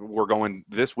events, we're going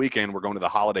this weekend, we're going to the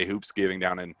Holiday Hoops Giving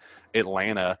down in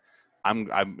Atlanta. I'm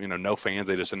no fans.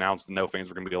 They just announced no fans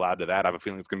were going to be allowed to that. I have a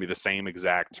feeling it's going to be the same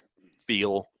exact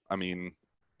feel. I mean,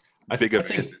 I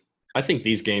think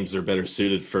these games are better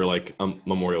suited for like a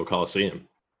Memorial Coliseum.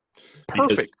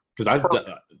 Perfect. Because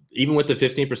even with the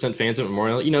 15% fans at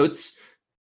Memorial,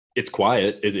 it's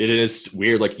quiet. It is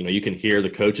weird. Like, you can hear the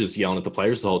coaches yelling at the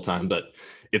players the whole time, but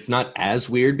it's not as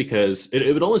weird because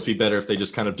it would almost be better if they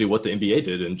just kind of do what the NBA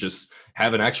did and just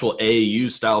have an actual AAU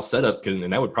style setup.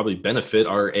 And that would probably benefit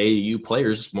our AAU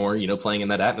players more, playing in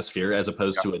that atmosphere as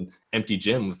opposed to an empty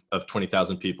gym of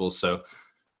 20,000 people. So,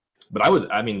 but I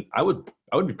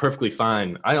would be perfectly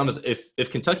fine. If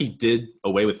Kentucky did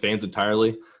away with fans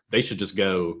entirely, they should just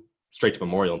go straight to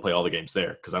Memorial and play all the games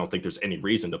there because I don't think there's any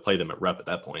reason to play them at Rupp at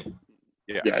that point.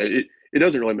 Yeah, it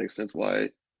doesn't really make sense why,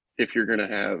 if you're going to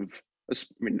have,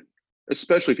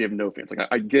 especially if you have no fans. Like,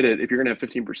 I get it. If you're going to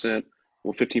have 15%,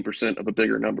 well, 15% of a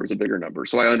bigger number is a bigger number.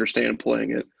 So I understand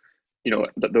playing it,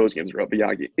 that those games are up. But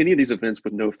yeah, any of these events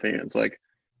with no fans, like,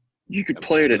 you could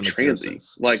play it at Transy.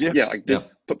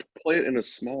 Play it in a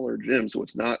smaller gym so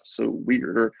it's not so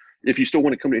weird. Or if you still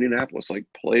want to come to Indianapolis, like,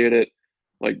 play it at,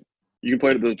 like, you can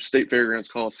play it at the State Fairgrounds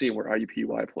Coliseum where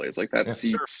IUPUI plays. Like, that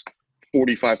seats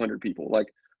 4,500 people. Like,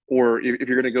 or if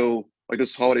you're going to go, like,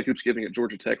 this Holiday Hoops Giving at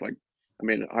Georgia Tech, like,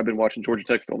 I've been watching Georgia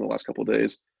Tech film the last couple of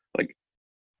days. Like,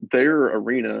 their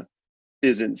arena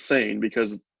is insane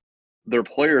because their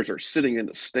players are sitting in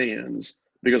the stands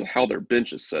because of how their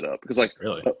bench is set up. Because, like,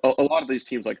 really? a lot of these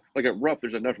teams, like at Rupp,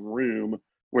 there's enough room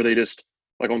where they just,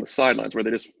 like, on the sidelines, where they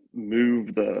just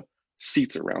move the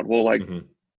seats around. Well, like,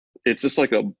 it's just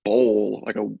like a bowl,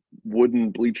 like a wooden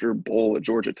bleacher bowl at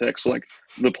Georgia Tech. So, like,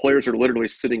 the players are literally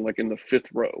sitting, like, in the 5th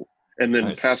row, and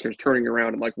then passengers turning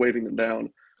around and, like, waving them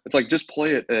down. It's like, just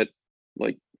play it at,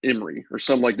 like, Emory or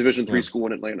some, like, Division III school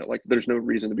in Atlanta. Like, there's no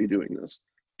reason to be doing this.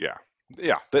 Yeah.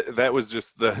 That was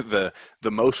just the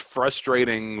most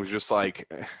frustrating. Was just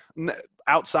like,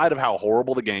 outside of how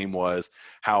horrible the game was,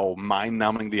 how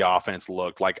mind-numbing the offense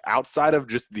looked, like, outside of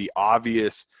just the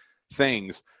obvious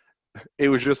things, it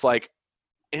was just like,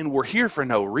 and we're here for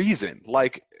no reason.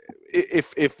 Like,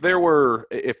 if there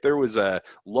was a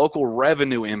local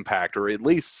revenue impact or at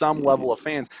least some level of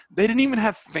fans, they didn't even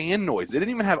have fan noise. They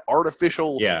didn't even have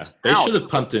artificial. Yeah, they should have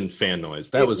pumped in fan noise.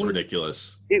 That was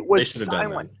ridiculous. It was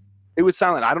silent. It was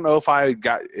silent. I don't know if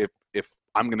if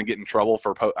I'm going to get in trouble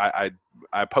for I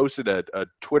posted a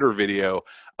Twitter video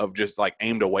of just, like,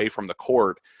 aimed away from the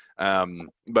court.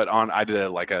 But I did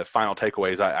a final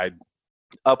takeaways. I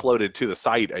uploaded to the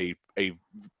site a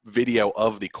video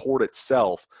of the court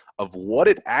itself of what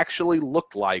it actually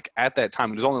looked like at that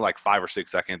time. It was only like 5 or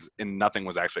 6 seconds and nothing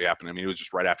was actually happening. It was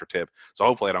just right after tip. So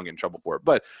hopefully I don't get in trouble for it.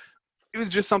 But it was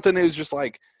just something, it was just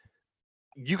like,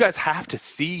 you guys have to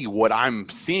see what I'm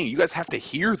seeing. You guys have to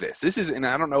hear this. And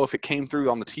I don't know if it came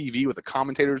through on the TV with the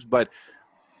commentators, but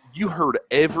you heard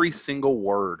every single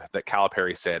word that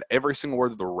Calipari said, every single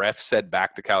word that the ref said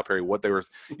back to Calipari, what there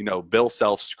was, Bill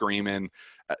Self screaming,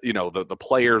 the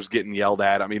players getting yelled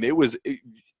at. I mean, it was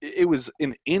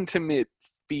an intimate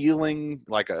feeling,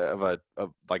 like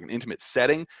like an intimate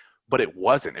setting, but it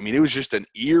wasn't. I mean, it was just an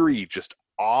eerie, just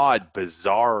odd,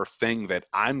 bizarre thing that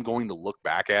I'm going to look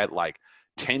back at like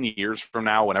 10 years from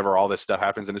now, whenever all this stuff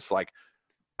happens. And it's like,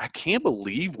 I can't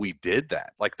believe we did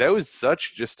that. Like, that was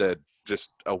such just a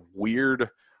weird,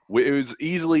 it was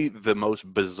easily the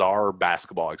most bizarre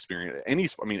basketball experience, any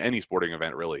sporting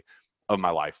event really of my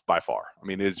life by far. I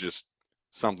mean, it's just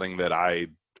something that I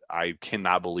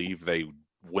cannot believe they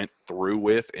went through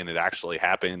with, and it actually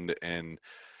happened. And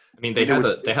I mean, they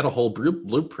had a whole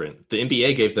blueprint. The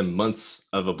NBA gave them months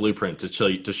of a blueprint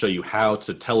to show you how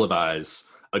to televise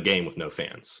a game with no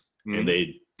fans, and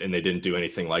they didn't do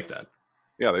anything like that.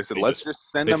 Yeah, they said, let's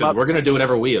just send them up. We're going to do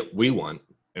whatever we want,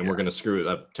 and we're going to screw it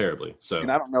up terribly. So,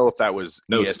 and I don't know if that was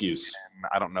no excuse.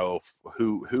 I don't know if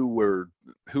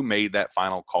who made that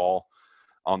final call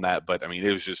on that, but I mean,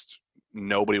 it was just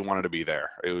nobody wanted to be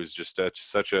there. It was just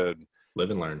such a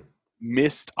live and learn.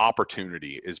 Missed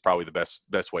opportunity is probably the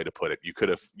best way to put it. You could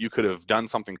have done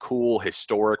something cool,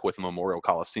 historic with Memorial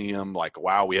Coliseum. Like,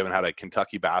 wow, we haven't had a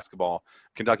Kentucky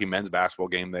men's basketball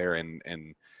game there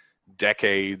in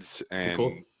decades. And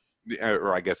cool.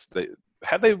 Or I guess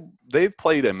they've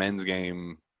played a men's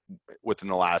game within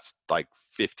the last like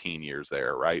 15 years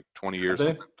there, right? 20 years.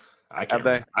 I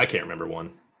can't remember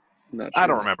one. Not I sure.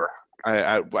 don't remember.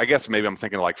 I guess maybe I'm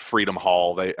thinking of like Freedom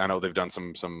Hall. I know they've done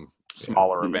some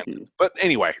smaller events, but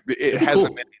anyway, it hasn't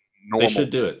cool. been normal. They should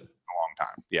do it. A long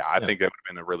time. Yeah, I think that would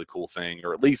have been a really cool thing,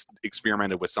 or at least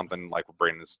experimented with something like what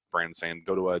Brandon's saying.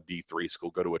 Go to a D3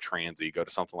 school, go to a transy, go to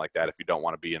something like that if you don't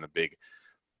want to be in a big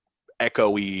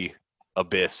echoey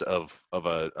abyss of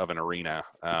an arena.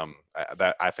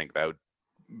 I think that would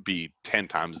be 10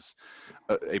 times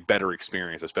a better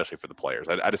experience, especially for the players.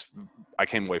 I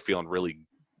came away feeling really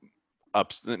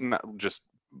just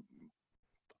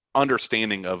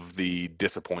understanding of the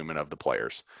disappointment of the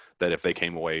players, that if they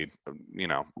came away,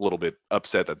 a little bit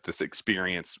upset that this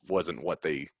experience wasn't what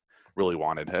they really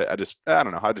wanted. I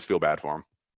don't know. I just feel bad for them.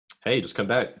 Hey, just come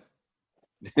back.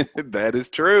 That is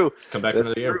true. Come back for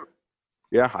another year.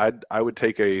 Yeah, I would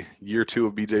take a year 2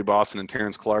 of BJ Boston and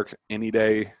Terrence Clark any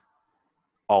day,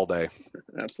 all day.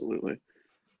 Absolutely.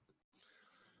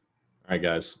 All right,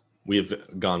 guys, we've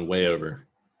gone way over,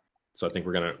 so I think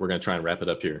we're gonna try and wrap it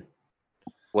up here.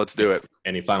 Let's do it.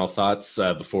 Any final thoughts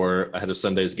before ahead of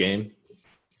Sunday's game?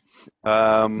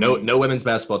 No women's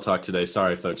basketball talk today.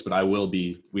 Sorry, folks, but I will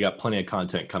be. We got plenty of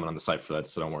content coming on the site for that,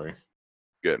 so don't worry.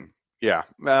 Good. Yeah.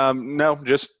 No,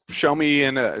 just show me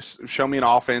an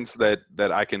offense that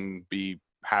I can be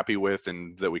happy with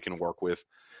and that we can work with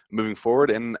moving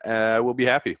forward, and we'll be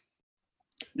happy.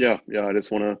 Yeah. I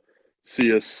just want to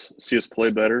see us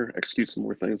play better, execute some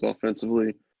more things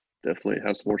offensively, definitely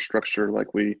have some more structure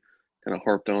like we kind of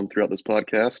harped on throughout this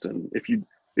podcast. And if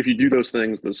you do those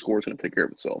things, the score's going to take care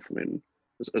of itself. I mean,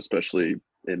 especially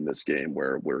in this game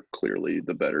where we're clearly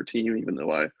the better team, even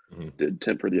though I did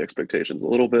temper the expectations a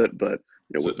little bit, but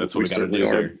so that's what we certainly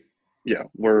are. There. Yeah,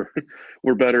 we're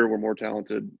better. We're more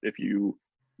talented. If you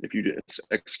just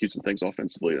execute some things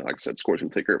offensively, like I said, score's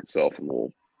going to take care of itself, and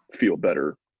we'll feel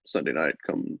better Sunday night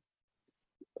come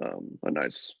a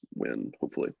nice win,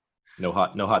 hopefully. No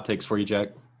hot takes for you, Jack?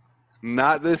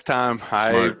 Not this time.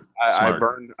 Smart.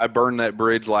 I burned that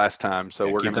bridge last time, so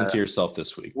we're keep gonna them to yourself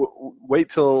this week. Wait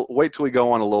till we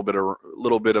go on a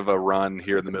little bit of a run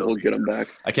here in the middle. We'll get them back.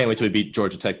 I can't wait till we beat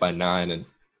Georgia Tech by 9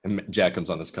 and Jack comes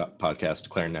on this podcast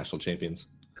declaring national champions.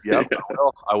 Yep,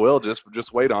 I will.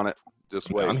 Just wait on it.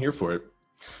 Just wait. I'm here for it.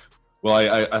 Well,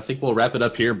 I think we'll wrap it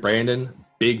up here. Brandon,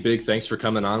 big thanks for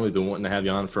coming on. We've been wanting to have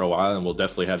you on for a while, and we'll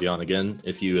definitely have you on again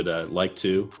if you would like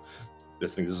to. I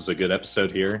think this is a good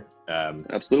episode here.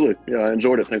 Absolutely. Yeah, I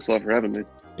enjoyed it. Thanks a lot for having me.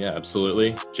 Yeah,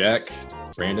 absolutely. Jack,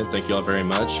 Brandon, thank you all very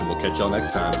much, and we'll catch y'all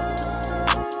next time.